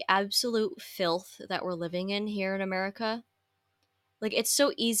at the absolute filth that we're living in here in America. Like, it's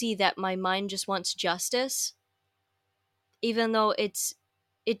so easy that my mind just wants justice, even though it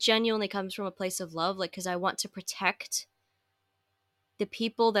genuinely comes from a place of love, like, because I want to protect the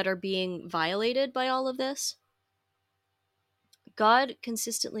people that are being violated by all of this. God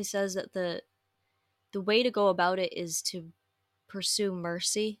consistently says that the way to go about it is to pursue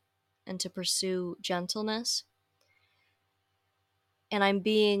mercy and to pursue gentleness. And I'm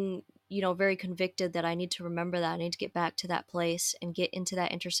being, very convicted that I need to remember that. I need to get back to that place and get into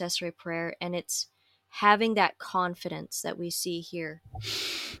that intercessory prayer. And it's having that confidence that we see here,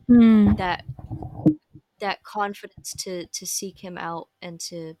 Mm. that confidence to seek him out and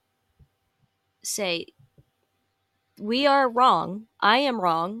to say, we are wrong. I am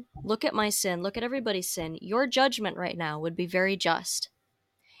wrong. Look at my sin. Look at everybody's sin. Your judgment right now would be very just.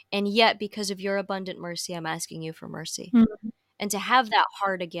 And yet, because of your abundant mercy, I'm asking you for mercy. Mm. And to have that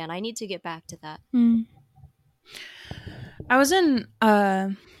heart again, I need to get back to that. Mm. I was in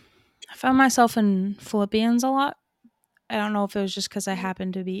I found myself in Philippians a lot. I don't know if it was just because I Mhm.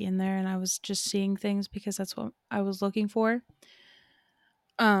 happened to be in there and I was just seeing things because that's what I was looking for.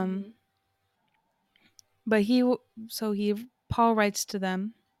 Um, Mhm. but Paul writes to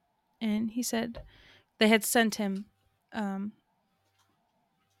them, and he said they had sent him um,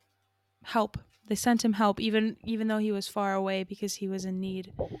 help. They sent him help, even though he was far away because he was in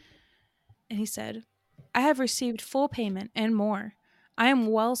need. And he said, "I have received full payment and more. I am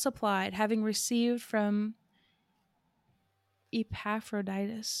well supplied, having received from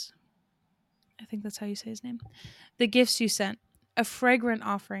Epaphroditus. I think that's how you say his name. The gifts you sent, a fragrant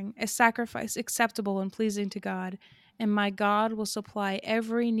offering, a sacrifice acceptable and pleasing to God. And my God will supply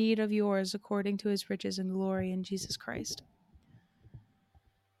every need of yours according to his riches and glory in Jesus Christ."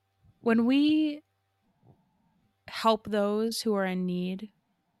 When we help those who are in need,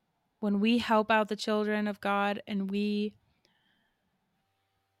 when we help out the children of God and we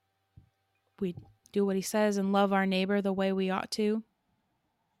do what he says and love our neighbor the way we ought to,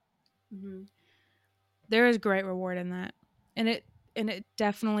 Mhm. there is great reward in that. And it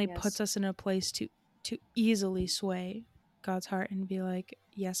definitely puts Yes. us in a place to easily sway God's heart and be like,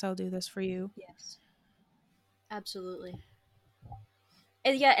 "Yes, I'll do this for you." Yes. Absolutely.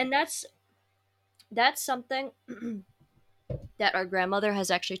 And yeah, and that's something that our grandmother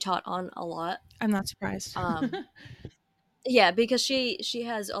has actually taught on a lot. I'm not surprised. Um, yeah, because she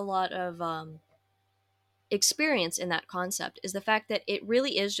has a lot of experience in that concept. Is the fact that it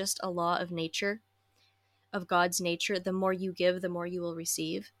really is just a law of nature, of God's nature. The more you give, the more you will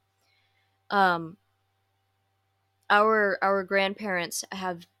receive. Um, our grandparents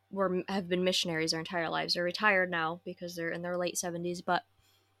have been missionaries their entire lives. They're retired now because they're in their late 70s, but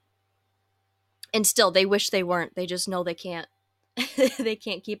and still they wish they weren't. They just know they can't they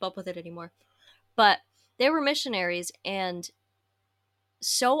can't keep up with it anymore. But they were missionaries, and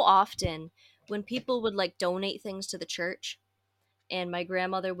so often when people would like donate things to the church and my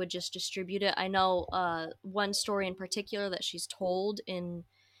grandmother would just distribute it. I know one story in particular that she's told in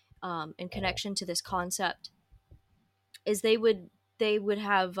connection to this concept is they would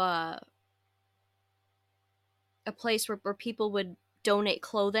have a place where people would donate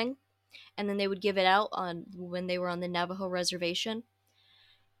clothing, and then they would give it out on when they were on the Navajo reservation,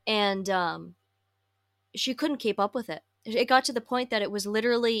 and she couldn't keep up with it. It got to the point that it was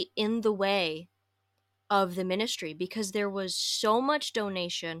literally in the way of the ministry because there was so much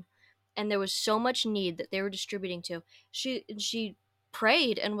donation and there was so much need that they were distributing to. She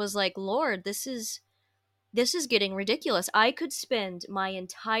prayed and was like, "Lord, this is getting ridiculous. I could spend my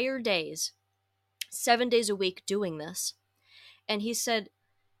entire days, 7 days a week doing this." And he said,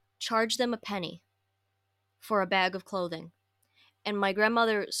 "Charge them a penny for a bag of clothing." And my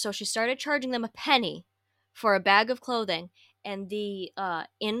grandmother, so she started charging them a penny for a bag of clothing, and the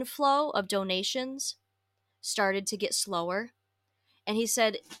inflow of donations started to get slower. And he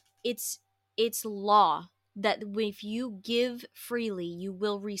said, it's law that if you give freely, you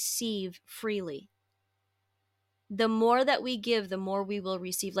will receive freely. The more that we give, the more we will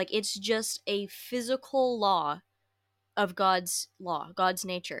receive. Like, it's just a physical law of God's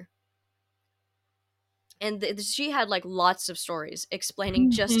nature. and she had like lots of stories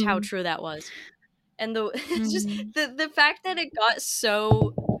explaining just how Mhm. true that was. And the it's just Mhm. the fact that it got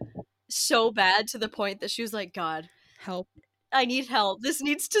so bad to the point that she was like, God, Help. I need help. This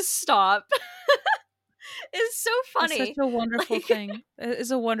needs to stop. It's so That's such funny. a wonderful Like, thing. It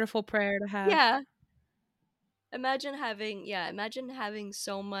is a wonderful prayer to have. yeah. Imagine having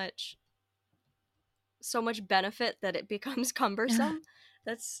so much benefit that it becomes cumbersome.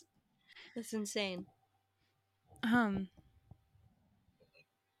 That's that's insane. um,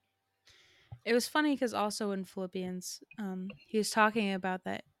 it was funny because also in Philippians, he was talking about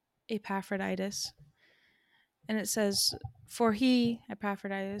that Epaphroditus, and it says, "For he,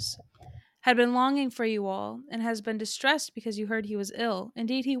 Epaphroditus, had been longing for you all, and has been distressed because you heard he was ill.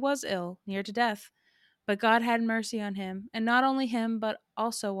 Indeed, he was ill, near to death. But God had mercy on him, and not only him, but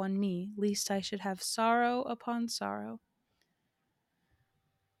also on me, lest I should have sorrow upon sorrow."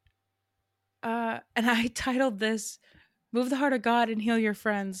 And I titled this "Move the Heart of God and Heal Your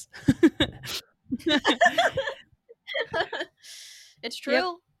Friends." It's Yep.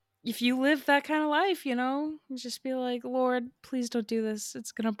 true. If you live that kind of life, just be like, Lord, please don't do this.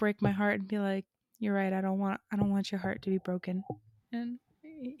 It's gonna break my heart, and be like, you're right. I don't want your heart to be broken, and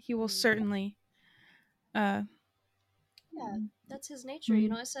He will Mhm. certainly. Uh, Yeah, that's his nature.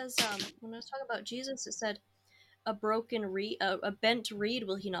 mm, It says when I was talking about Jesus, it said a bent reed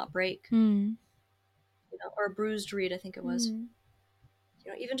will he not break, mm, or a bruised reed, I think it was. mm,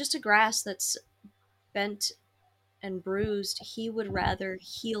 Even just a grass that's bent and bruised, he would rather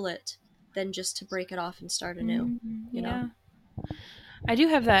heal it than just to break it off and start anew. You know. yeah. I do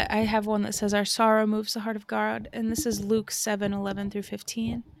have that. I have one that says, "Our sorrow moves the heart of God," and this is Luke 7:11 through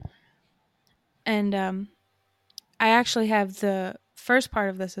 15. And I actually have the first part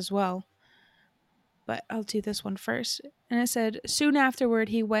of this as well, but I'll do this one first. And it said, "Soon afterward,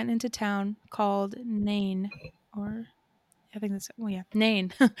 he went into town called Nain, or I think that's, well, yeah,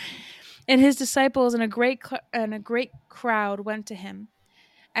 Nain, and his disciples and a great crowd went to him.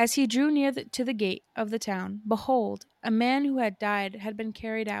 As he drew near to the gate of the town, behold, a man who had died had been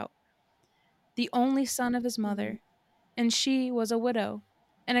carried out, the only son of his Hmm. mother, and she was a widow,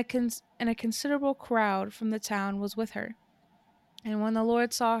 and a considerable crowd from the town was with her. And when the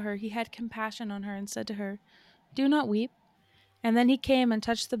Lord saw her, he had compassion on her and said to her, 'Do not weep.' And then he came and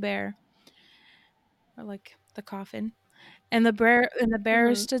touched the bear, or like the coffin. And the bearer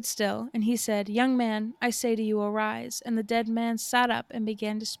Hmm. stood still, and he said, 'Young man, I say to you, arise.' And the dead man sat up and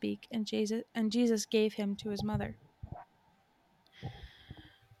began to speak, and Jesus gave him to his mother."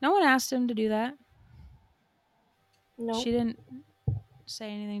 No one asked him to do that. She Nope. didn't say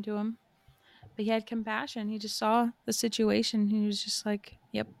anything to him, but he had compassion. He just saw the situation. He was just like,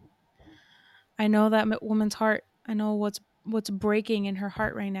 "Yep, I know that woman's heart. I know what's breaking in her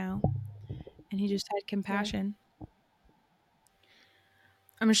heart right now." And he just had Yeah. compassion.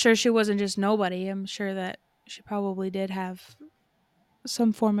 I'm sure she wasn't just nobody. I'm sure that she probably did have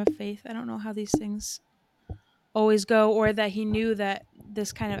some form of faith. I don't know how these things always go, or that he knew that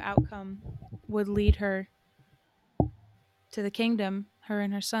this kind of outcome would lead her to the kingdom, her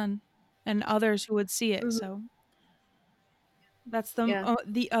and her son, and others who would see it. Hmm. So that's Yeah.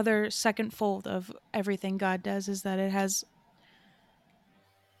 the other second fold of everything God does, is that it has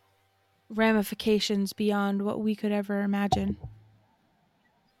ramifications beyond what we could ever imagine,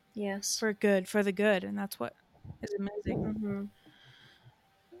 Yes. for the good, and that's what is amazing. Hmm.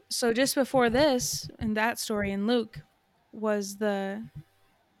 So just before this, in that story in Luke, was the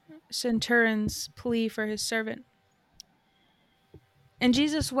centurion's plea for his servant. And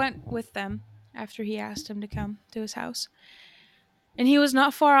Jesus went with them after he asked him to come to his house. And he was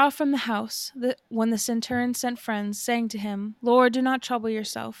not far off from the house when the centurion sent friends, saying to him, "Lord, do not trouble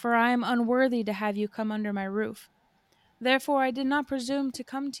yourself, for I am unworthy to have you come under my roof. Therefore I did not presume to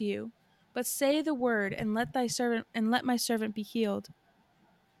come to you, but say the word, and let my servant be healed.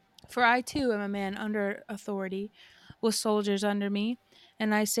 For I too am a man under authority, with soldiers under me,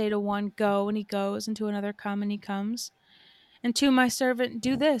 and I say to one, 'Go,' and he goes, and to another, 'Come,' and he comes, and to my servant,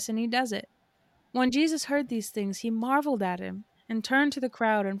 'Do this,' and he does it." When Jesus heard these things, he marveled at him, and turned to the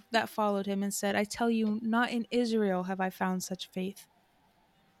crowd that followed him, and said, "I tell you, not in Israel have I found such faith."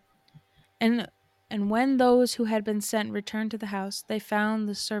 And when those who had been sent returned to the house, they found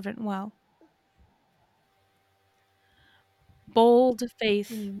the servant well. Bold faith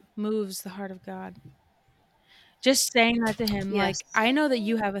Mm. moves the heart of God. Just saying that to him, like, Yes. I know that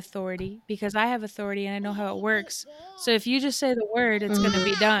you have authority because I have authority and I know how it works. So if you just say the word, it's going to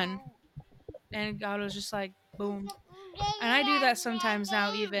be Hmm. done. And God was just like, boom. And I do that sometimes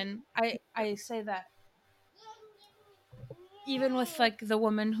now, even. I say that. even with like the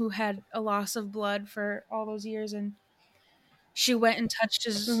woman who had a loss of blood for all those years, and she went and touched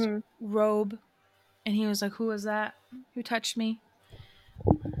his Mm-hmm. robe, and he was like, "Who was that? Who touched me?"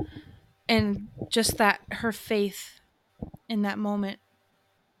 And just that her faith in that moment.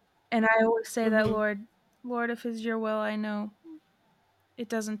 And I always say that, Mm-hmm. Lord, if it's your will, I know it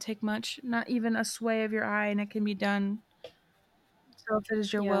doesn't take much, not even a sway of your eye, and it can be done. So if it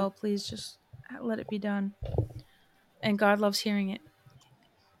is your Yeah. will, please just let it be done. And God loves hearing it.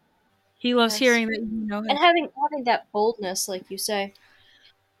 He loves Yes. hearing that you know And his. having that boldness, like you say.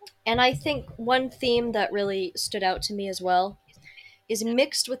 And I think one theme that really stood out to me as well is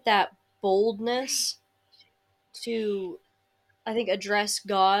mixed with that boldness to, I think, address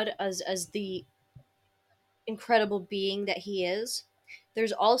God as the incredible being that he is.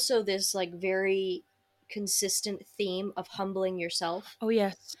 There's also this like very consistent theme of humbling yourself. Oh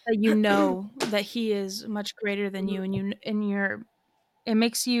yes, that you know that he is much greater than you, Mhm. and it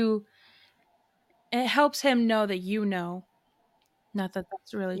makes you. It helps him know that you know. Not that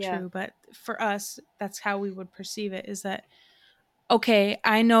that's really Yeah. true, but for us, that's how we would perceive it. Is that okay?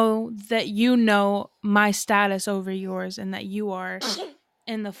 I know that you know my status over yours, and that you are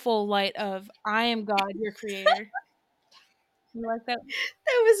in the full light of I am God, your creator. You like that?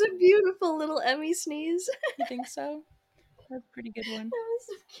 That was a beautiful little Emmy sneeze. You think so? That's a pretty good one. That was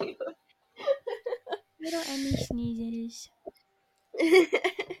so Little Emmy sneezes. cute.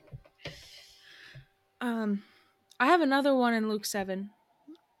 Um, I have another one in Luke 7.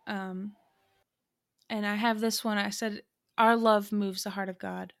 Um, and I have this one. I said, "Our love moves the heart of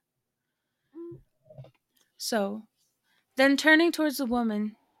God." So then, turning towards the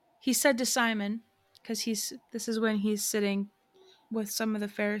woman, he said to Simon, because this is when he's sitting with some of the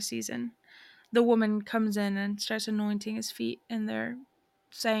Pharisees, and the woman comes in and starts anointing his feet, and they're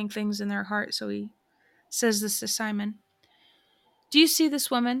saying things in their heart. So he says this to Simon: "Do you see this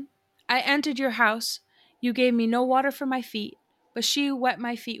woman? I entered your house. You gave me no water for my feet, but she wet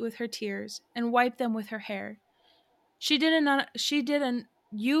my feet with her tears and wiped them with her hair.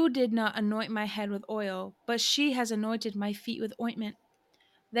 You did not anoint my head with oil, but she has anointed my feet with ointment.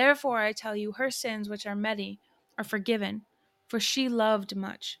 Therefore I tell you, her sins, which are many, are forgiven, for she loved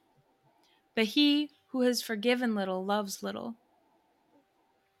much. But he who is forgiven little loves little.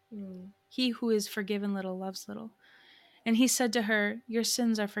 Mm. He who is forgiven little loves little." And he said to her, "Your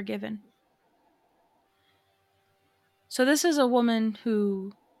sins are forgiven." So this is a woman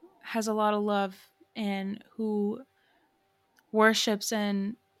who has a lot of love, and who worships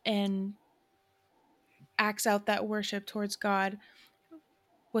and acts out that worship towards God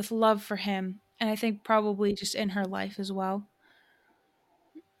with love for him. And I think probably just in her life as well.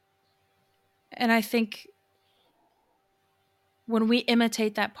 And I think when we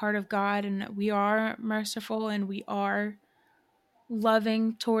imitate that part of God, and we are merciful, and we are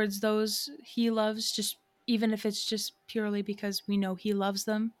loving towards those he loves, just even if it's just purely because we know he loves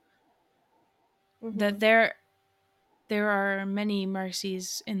them, Mm-hmm. that there are many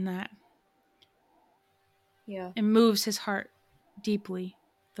mercies in that. Yeah. It moves his heart deeply,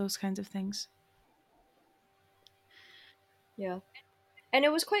 those kinds of things. Yeah. And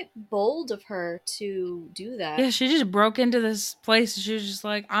it was quite bold of her to do that. Yeah, she just broke into this place. She was just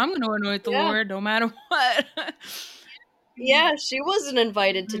like, "I'm going to anoint the Yeah. Lord no matter what." Yeah, she wasn't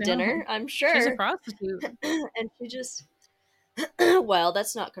invited to No, dinner, I'm she's a sure. prostitute. And she just well,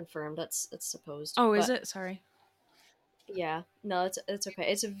 that's not confirmed. That's supposed. Oh, is But it? Sorry. yeah, no, it's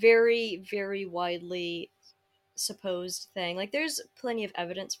okay. It's a very very widely supposed thing. Like there's plenty of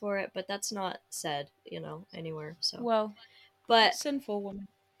evidence for it, but that's not said, anywhere. So, Well, but sinful woman.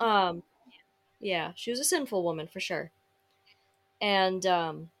 um yeah, she was a sinful woman for sure. And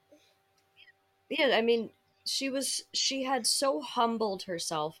yeah, I mean, she had so humbled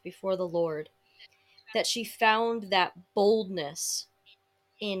herself before the Lord that she found that boldness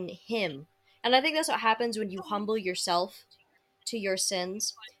in him. And I think that's what happens when you humble yourself to your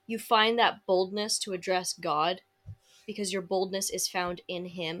sins. You find that boldness to address God because your boldness is found in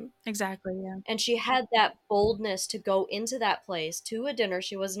him. Exactly, yeah. And she had that boldness to go into that place to a dinner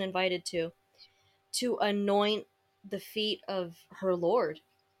she wasn't invited to anoint the feet of her Lord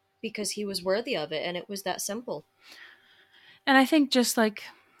because he was worthy of it. And it was that simple. And I think just like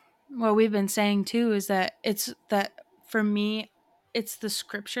what we've been saying too is that it's that for me, it's the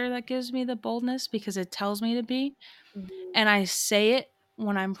scripture that gives me the boldness because it tells me to be. Mhm. And I say it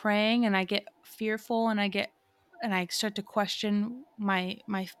when I'm praying, and I get fearful, and I start to question my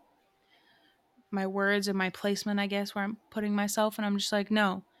words and my placement, I guess, where I'm putting myself, and I'm just like,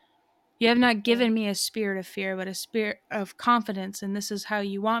 "No. You have not Yeah. given me a spirit of fear, but a spirit of confidence, and this is how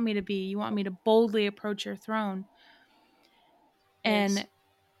you want me to be. You want me to boldly approach your throne." and Yes.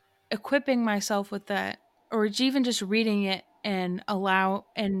 equipping myself with that, or even just reading it and allow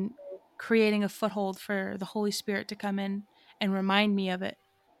and creating a foothold for the Holy Spirit to come in and remind me of it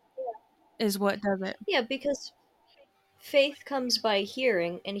is what does it. Yeah, because faith comes by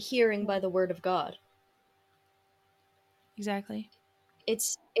hearing, and hearing by the word of God. Exactly.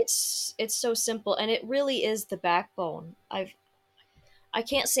 It's so simple, and it really is the backbone. I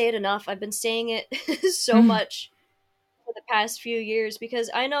can't say it enough. I've been saying it so Mhm. much for the past few years because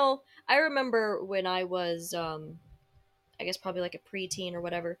I remember when I was I guess probably like a preteen or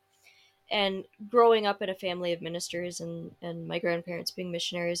whatever, and growing up in a family of ministers and my grandparents being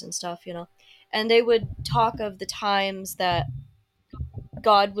missionaries and stuff, and they would talk of the times that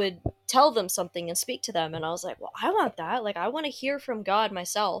God would tell them something and speak to them, and I was like, well, I want that. Like, I want to hear from God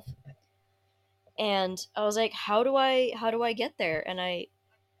myself. And I was like, how do I get there? And I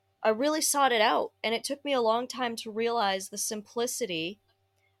really sought it out, and it took me a long time to realize the simplicity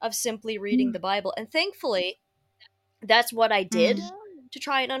of simply reading the Bible. And thankfully, that's what I did Mm. to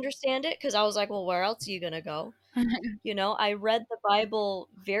try and understand it, because I was like, well, where else are you going to go? I read the Bible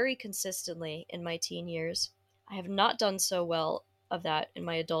very consistently in my teen years. I have not done so well of that in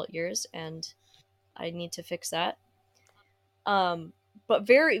my adult years, and I need to fix that. Um, but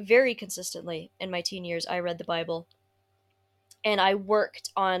very, very consistently in my teen years, I read the Bible, and I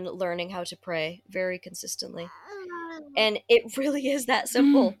worked on learning how to pray very consistently. And it really is that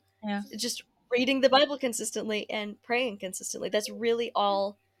simple. Yeah. It's just reading the Bible consistently and praying consistently. That's really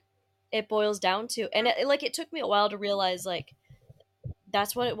all it boils down to. And it took me a while to realize, like,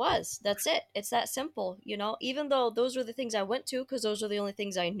 that's what it was. That's it. It's that simple, Even though those were the things I went to, because those were the only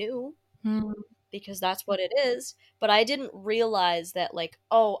things I knew, Mm. because that's what it is. But I didn't realize that, like,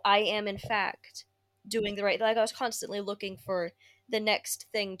 oh, I am in fact doing the right. Like, I was constantly looking for the next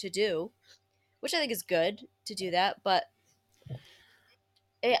thing to do, which I think is good to do that. But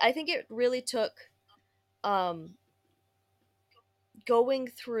I think it really took um, going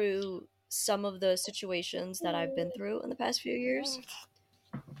through some of the situations that I've been through in the past few years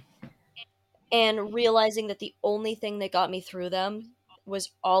and realizing that the only thing that got me through them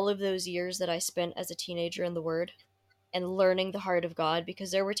was all of those years that I spent as a teenager in the Word and learning the heart of God,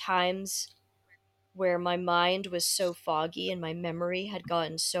 because there were times where my mind was so foggy and my memory had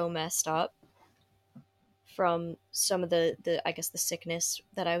gotten so messed up from some of the I guess the sickness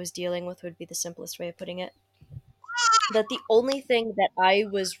that I was dealing with would be the simplest way of putting it, that the only thing that I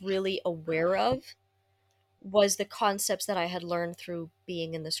was really aware of was the concepts that I had learned through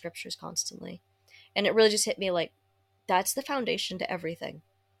being in the scriptures constantly. And it really just hit me like, that's the foundation to everything,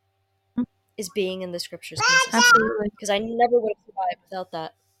 is being in the scriptures consistently. Absolutely. Because I never would have survived without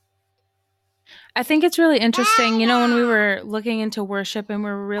that. I think it's really interesting, when we were looking into worship and we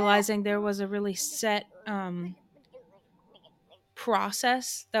were realizing there was a really set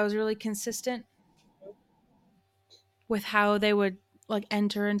process that was really consistent with how they would like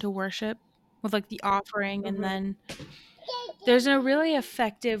enter into worship with like the offering, and Mm-hmm. then there's a really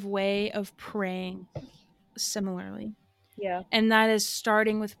effective way of praying similarly, Yeah. and that is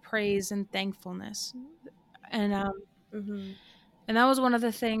starting with praise and thankfulness. And Mm-hmm. and that was one of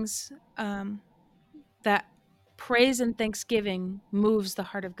the things that praise and thanksgiving moves the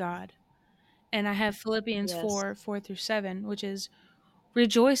heart of God. And I have Philippians Yes. 4:4-7, which is,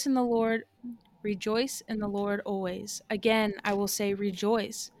 rejoice in the Lord, rejoice in the Lord always. Again, I will say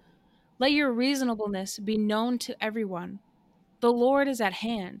rejoice. Let your reasonableness be known to everyone. The Lord is at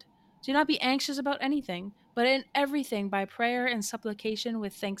hand. Do not be anxious about anything, but in everything by prayer and supplication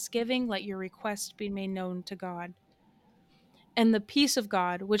with thanksgiving let your requests be made known to God. And the peace of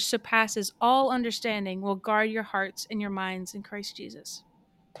God, which surpasses all understanding, will guard your hearts and your minds in Christ Jesus.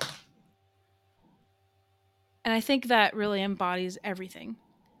 And I think that really embodies everything.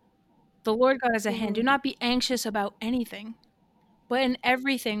 The Lord God is at hand. Do Mm-hmm. not be anxious about anything, but in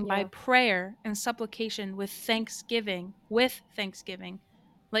everything by Yeah. prayer and supplication with thanksgiving,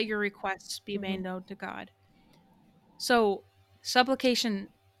 let your requests be made Mm-hmm. known to God. So, supplication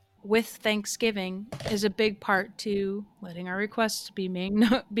with thanksgiving is a big part to letting our requests being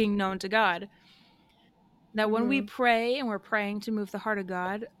known to God. That when we Mm-hmm. pray and we're praying to move the heart of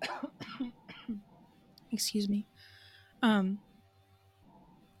God, excuse me, um,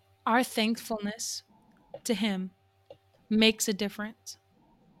 our thankfulness to Him makes a difference.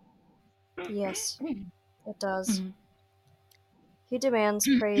 Yes, it does. Mhm. He demands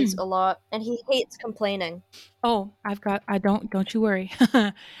praise a lot, and he hates complaining. Oh, don't you worry.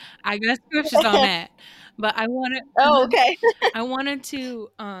 I got scriptures on that. But Oh, okay. I wanted to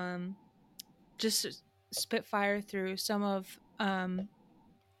just spitfire through some of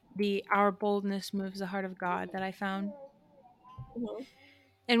the our boldness moves the heart of God that I found. Mhm.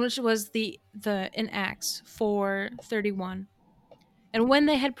 and which was the in Acts 4:31. And when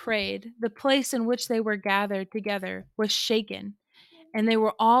they had prayed, the place in which they were gathered together was shaken, and they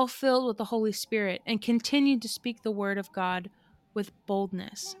were all filled with the Holy Spirit and continued to speak the word of God with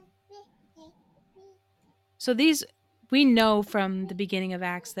boldness. So these, we know from the beginning of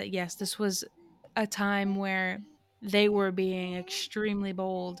Acts that yes, this was a time where they were being extremely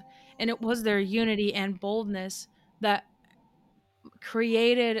bold, and it was their unity and boldness that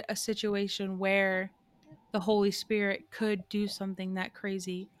created a situation where the Holy Spirit could do something that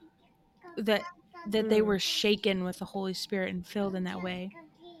crazy, that they Mm. were shaken with the Holy Spirit and filled in that way.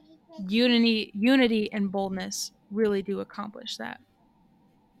 Unity and boldness really do accomplish that.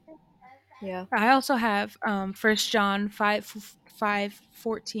 Yeah. I also have 1 John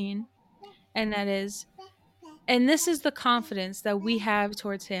 5:14, and that is, and this is the confidence that we have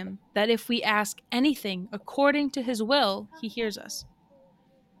towards him, that if we ask anything according to his will, he hears us.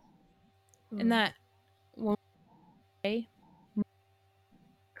 And Mm. that, when we say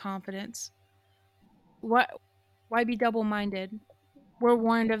confidence, what, why be double-minded? We're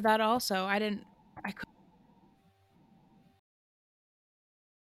warned of that also. I could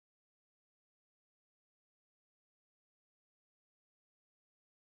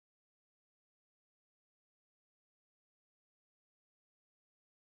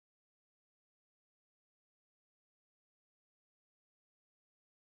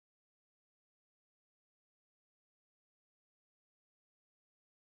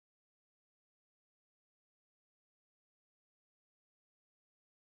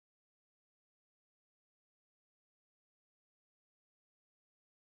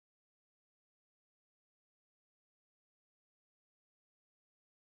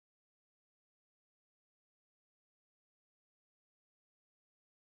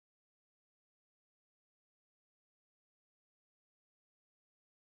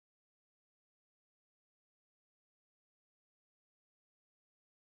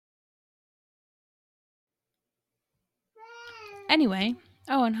anyway.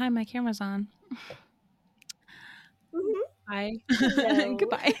 Oh, and hi, my camera's on. Mhm. Hi. Hello.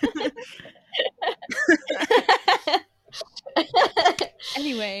 Goodbye.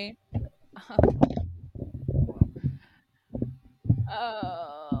 Anyway,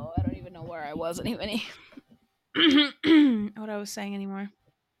 oh, I don't even know where I was anyway. What I was saying anymore.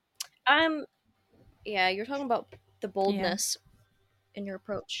 I'm yeah, you're talking about the Yeah, boldness in your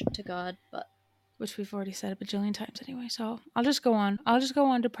approach to God, but which we've already said a bajillion times anyway. So I'll just go on. I'll just go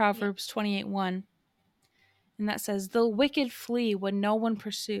on to yeah. Proverbs 28:1, and that says, "The wicked flee when no one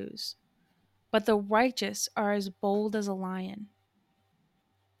pursues, but the righteous are as bold as a lion."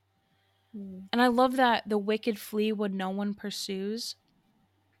 Mm. And I love that the wicked flee when no one pursues.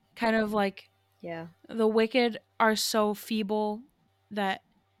 Kind of like Yeah. the wicked are so feeble that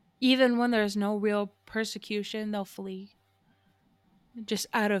even when there's no real persecution, they'll flee just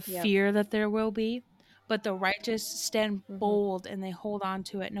out of Yep. fear that there will be. But the righteous stand Mhm. bold and they hold on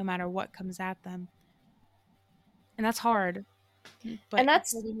to it no matter what comes at them. And that's hard, And but it's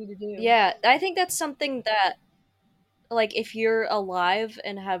that's what we need to do. yeah, I think that's something that like if you're alive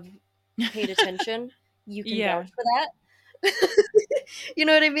and have paid attention, you can Yeah. vouch for that. You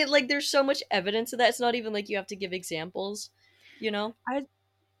know what I mean? Like there's so much evidence of that. It's not even like you have to give examples, you know? I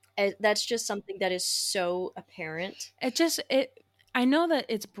That's just something that is so apparent. it just it I know that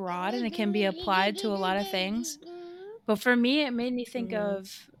it's broad and it can be applied to a lot of things, but for me it made me think Mhm.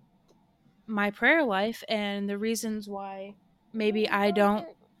 of my prayer life and the reasons why maybe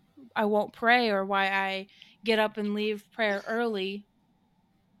I won't pray, or why I get up and leave prayer early,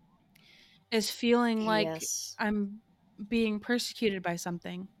 is feeling like Yes. I'm being persecuted by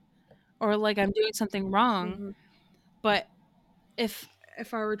something, or like I'm doing something wrong. Mhm. But if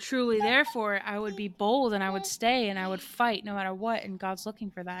if I were truly there for it, I would be bold and I would stay and I would fight no matter what, and God's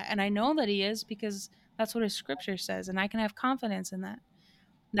looking for that. And I know that he is, because that's what his scripture says, and I can have confidence in that.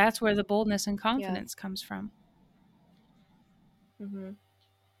 That's where the boldness and Yeah. confidence comes from. Mhm.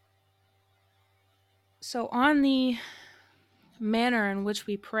 So on the manner in which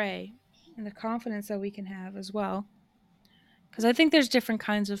we pray and the confidence that we can have as well, because I think there's different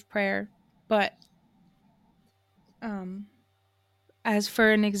kinds of prayer, but um as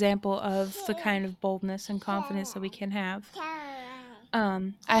for an example of the kind of boldness and confidence that we can have,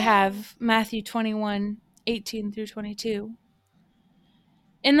 I have Matthew 21:18-22.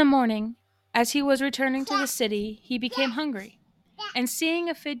 In the morning, as he was returning to the city, he became hungry. And seeing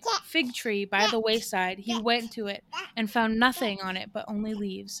a fig tree by the wayside, he went to it and found nothing on it but only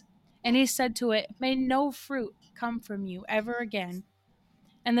leaves. And he said to it, "May no fruit come from you ever again."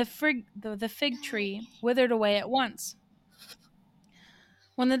 And the fig tree withered away at once.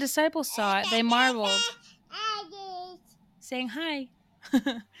 When the disciples saw it, they marveled, saying, "Hi."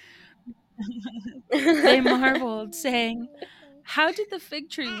 They marveled, saying, "How did the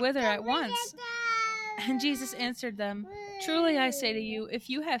fig tree wither at once?" And Jesus answered them, "Truly I say to you, if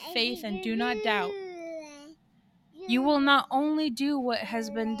you have faith and do not doubt, you will not only do what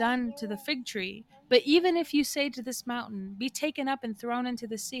has been done to the fig tree, but even if you say to this mountain, 'Be taken up and thrown into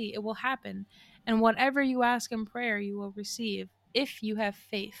the sea,' it will happen. And whatever you ask in prayer, you will receive, if you have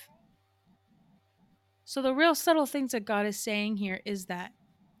faith." So, the real subtle things that God is saying here is that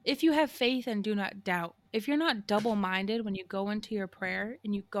if you have faith and do not doubt, if you're not double minded when you go into your prayer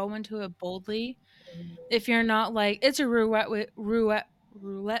and you go into it boldly, if you're not like, it's a roulette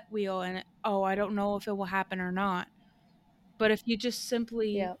wheel and oh, I don't know if it will happen or not. But if you just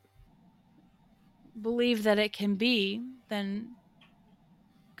simply Yeah. believe that it can be, then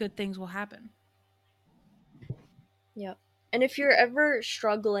good things will happen. Yeah. And if you're ever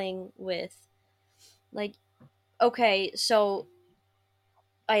struggling with, like, okay, so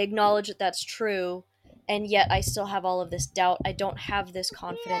I acknowledge that that's true, and yet I still have all of this doubt. I don't have this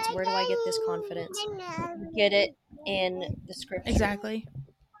confidence. Where do I get this confidence? You get it in the scripture. Exactly.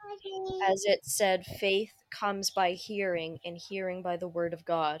 As it said, faith comes by hearing, and hearing by the word of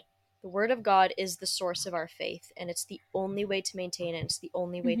God. The word of God is the source of our faith, and it's the only way to maintain it. It's the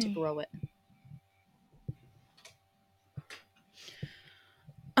only way to hmm grow it.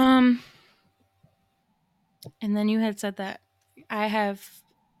 Um, and then you had said that I have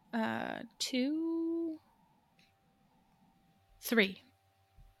two, three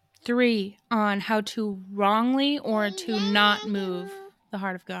on how to wrongly or to not move the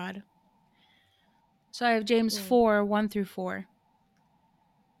heart of God. So I have James Mm. 4 1 through 4.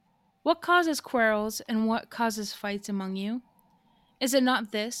 What causes quarrels and what causes fights among you? Is it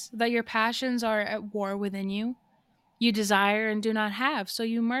not this, that your passions are at war within you? You desire and do not have, so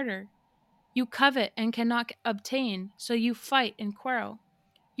you murder. You covet and cannot obtain, so you fight and quarrel.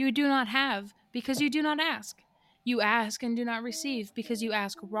 You do not have, because you do not ask. You ask and do not receive, because you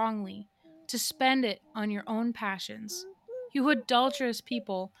ask wrongly, to spend it on your own passions. You adulterous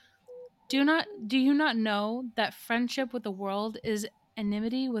people, do you not know that friendship with the world is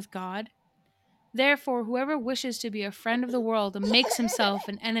enmity with God? Therefore, whoever wishes to be a friend of the world makes himself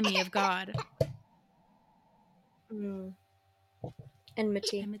an enemy of God. Mm.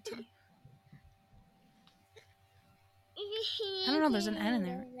 Enmity. Enmity. I don't know, there's an N in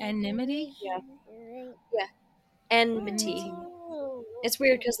there. Enmity? Yeah. Yeah. Enmity. Enmity. It's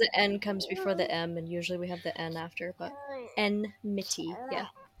weird because the N comes before the M, and usually we have the N after, but enmity. Yeah.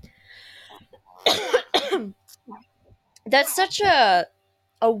 That's such a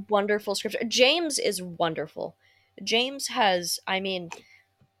wonderful scripture. James is wonderful. James has, I mean,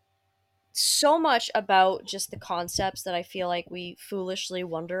 so much about just the concepts that I feel like we foolishly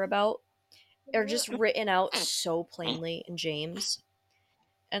wonder about are just written out so plainly in James.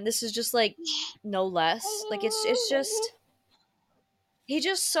 And this is just like no less. Like it's just he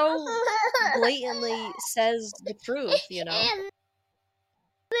just so blatantly says the truth, you know,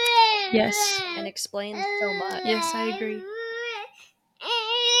 Yes. and explains so much. Yes, I agree.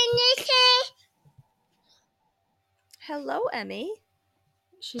 Hello, Emmy.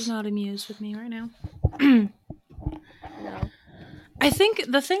 She's not amused with me right now. No. I think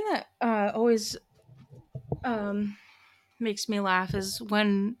the thing that always um, makes me laugh is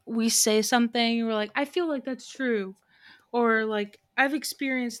when we say something, we're like, I feel like that's true. Or like, I've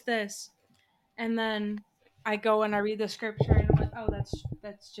experienced this. And then I go and I read the scripture and I'm like, oh,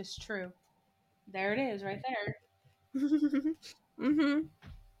 that's just true. There it is right there. Mhm.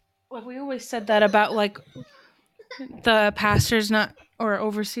 Like we always said that about like the pastors not or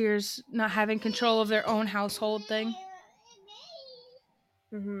overseers not having control of their own household thing.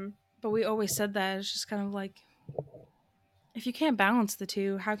 Mhm. But we always said that it's just kind of like if you can't balance the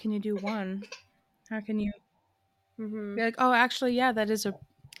two, how can you do one? How can you be Mhm. like, oh, actually, yeah, that is a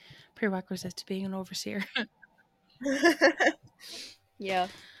prerequisite to being an overseer. Yeah.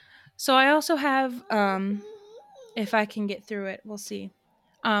 So I also have, if I can get through it, we'll see.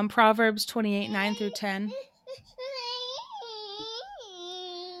 Proverbs 28 9 through 10.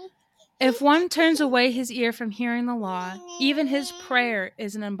 If one turns away his ear from hearing the law, even his prayer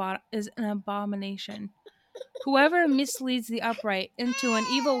is is an abomination. Whoever misleads the upright into an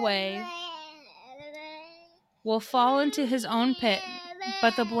evil way will fall into his own pit,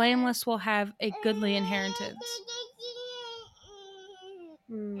 but the blameless will have a goodly inheritance.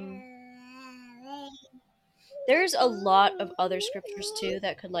 Hmm. There's a lot of other scriptures too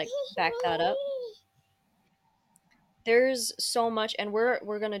that could like back that up. There's so much, and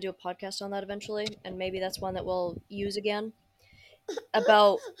we're gonna do a podcast on that eventually, and maybe that's one that we'll use again.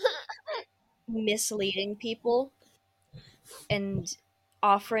 about misleading people and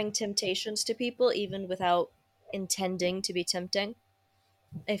offering temptations to people even without intending to be tempting.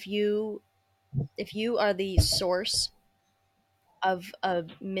 If you if you are the source of a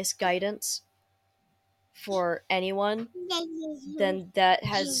misguidance for anyone, then that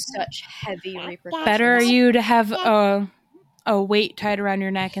has such heavy Better repercussions. you to have a weight tied around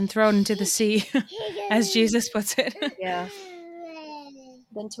your neck and thrown into the sea, as Jesus puts it. Yeah.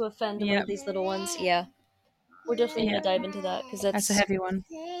 Than to offend one Yep. of these little ones. Yeah. We're definitely going Yeah. to dive into that because That's a that's heavy one.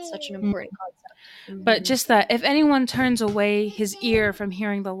 such an Mm. important concept. But Hmm. just that if anyone turns away his ear from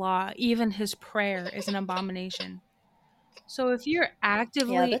hearing the law, even his prayer is an abomination. So if you're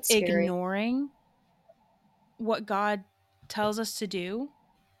Yeah, actively that's scary. ignoring what God tells us to do,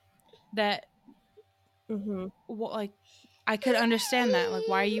 that Hmm. like I could understand that. Like,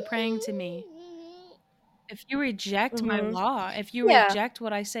 why are you praying to me? If you reject my Hmm. law, if you Yeah, reject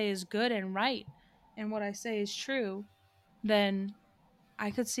what I say is good and right and what I say is true, then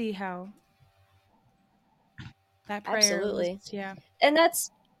I could see how that prayer was, absolutely. yeah. And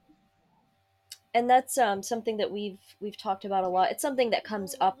that's something that we've talked about a lot. It's something that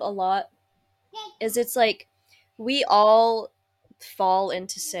comes up a lot. Is it's like we all fall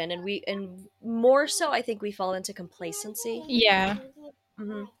into sin, and more so I think we fall into complacency. Yeah.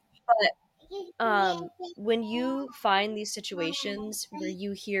 Hmm. When you find these situations where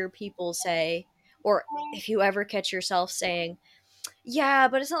you hear people say, or if you ever catch yourself saying, yeah,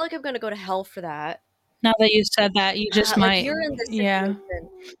 but it's not like I'm going to go to hell for that. Now that you said that, you just Like might. you're in this Yeah. situation.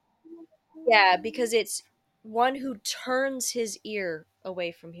 Yeah, because it's one who turns his ear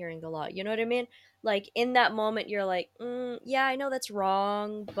away from hearing the law. You know what I mean? Like in that moment, you're like, yeah, I know that's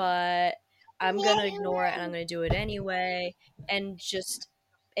wrong, but I'm going to ignore it and I'm going to do it anyway. And just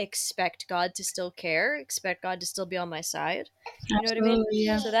expect God to still care, expect God to still be on my side. You know what I mean? Absolutely,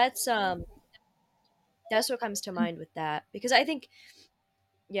 yeah. So that's what comes to mind with that. Because I think,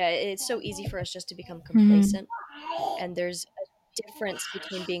 yeah, it's so easy for us just to become Mhm. complacent, and there's a difference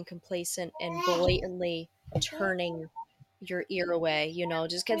between being complacent and blatantly turning your ear away,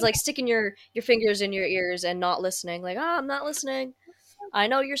 just kids like sticking your fingers in your ears and not listening, like, I'm not listening, I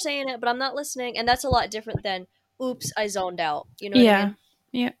know you're saying it but I'm not listening. And that's a lot different than, oops, I zoned out. You know what I Yeah. mean?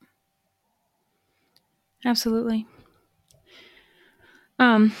 Yeah. Absolutely.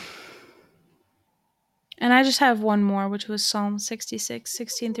 Um and I just have one more, which was Psalm 66,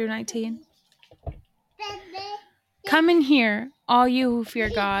 16 through 19. Come in here, all you who fear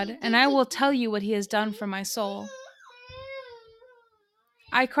God, and I will tell you what he has done for my soul.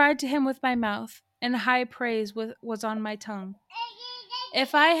 I cried to him with my mouth, and high praise was on my tongue.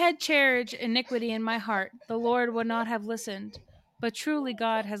 If I had cherished iniquity in my heart, the Lord would not have listened. But truly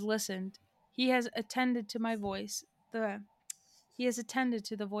God has listened. He has attended to my voice. He has attended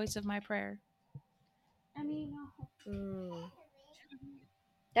to the voice of my prayer. Mm,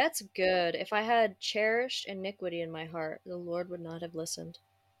 that's good. If I had cherished iniquity in my heart, the Lord would not have listened.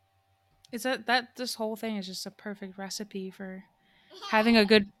 Is that this whole thing is just a perfect recipe for having a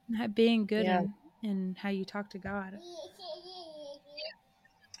good, being good Yeah. in how you talk to God.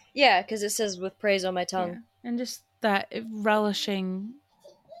 Yeah, because it says with praise on my tongue. Yeah, and just that relishing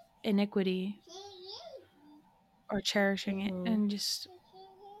iniquity or cherishing it, Hmm. and just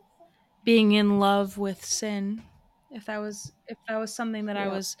being in love with sin. If that was something that I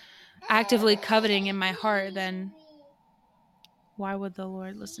Yeah. was actively coveting in my heart, then why would the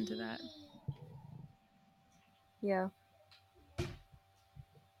Lord listen to that? Yeah.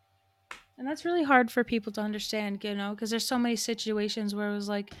 And that's really hard for people to understand, because there's so many situations where it was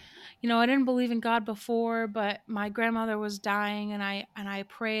like, I didn't believe in God before, but my grandmother was dying, and I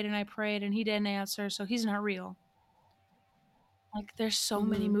prayed and I prayed, and He didn't answer, so He's not real. Like, there's so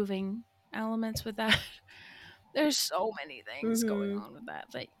many Hmm. moving elements with that. There's so many things going Hmm. on with that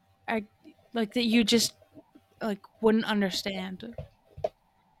I like that you just like wouldn't understand.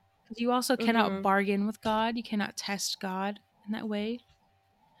 Because you also cannot Hmm. bargain with God. You cannot test God in that way.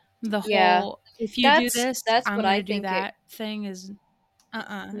 The Yeah. whole if you do That's this, that's I'm what I gonna do think it. that thing is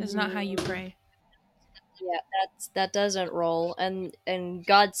not how you Mhm. pray. Yeah, that doesn't roll. And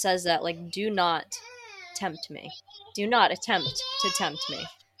God says that, like, do not tempt me. Do not attempt to tempt me,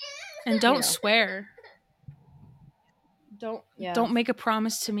 And you don't know. swear. Don't Yeah. don't make a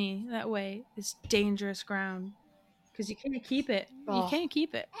promise to me that way. It's dangerous ground. Because you can't keep it. You Oh, can't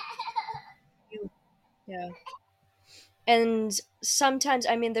keep it. yeah. And sometimes,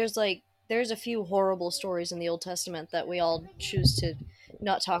 I mean, there's a few horrible stories in the Old Testament that we all choose to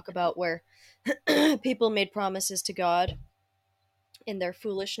not talk about, where people made promises to God in their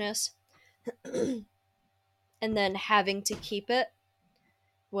foolishness and then having to keep it.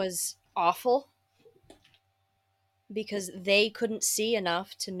 was awful because they couldn't see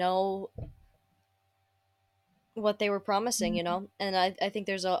enough to know what they were promising, you know? And I think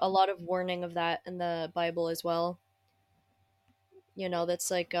there's a lot of warning of that in the Bible as well. You know, that's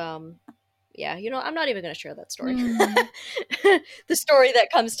like, yeah, you know, I'm not even going to share that story. Mm, The story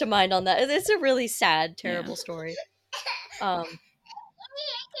that comes to mind on that, it's a really sad, yeah. terrible story. Um,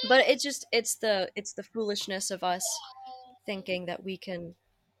 but it's the foolishness of us thinking that we can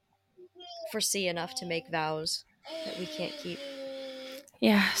foresee enough to make vows that we can't keep.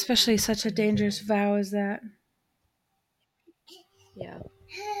 Yeah, especially such a dangerous vow as that. Yeah.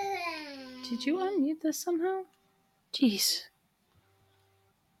 Did you unmute this somehow? Jeez.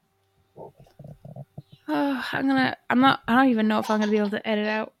 I don't even know if I'm gonna be able to edit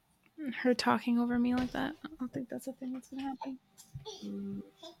out her talking over me like that. I don't think that's a thing that's gonna happen. Mm.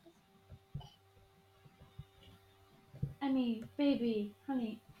 Emmy, baby,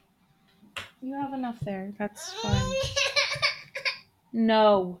 honey, you have enough there. That's fine.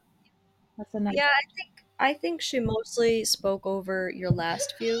 No, that's enough. Yeah, I think she mostly spoke over your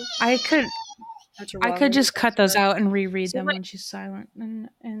last few. I could Which are I wrong could with just cut those her. out and reread So you them might, when she's silent, and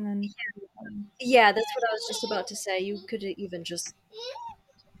then. yeah, that's what I was just about to say. You could even just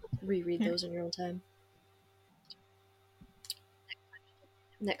reread Yeah. those in your own time.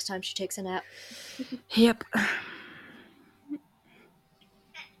 Next time she takes a nap. Yep.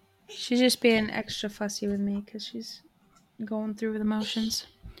 She's just being extra fussy with me because she's going through the motions.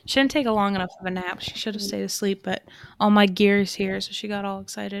 She didn't take a long enough of a nap. She should have stayed asleep, but all my gear's here, so she got all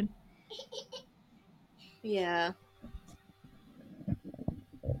excited. Yeah.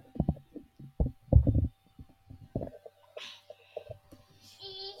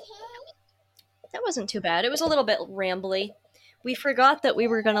 That wasn't too bad. It was a little bit rambly. We forgot that we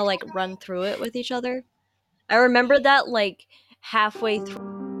were gonna like run through it with each other. I remembered that like halfway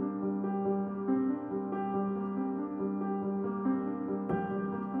through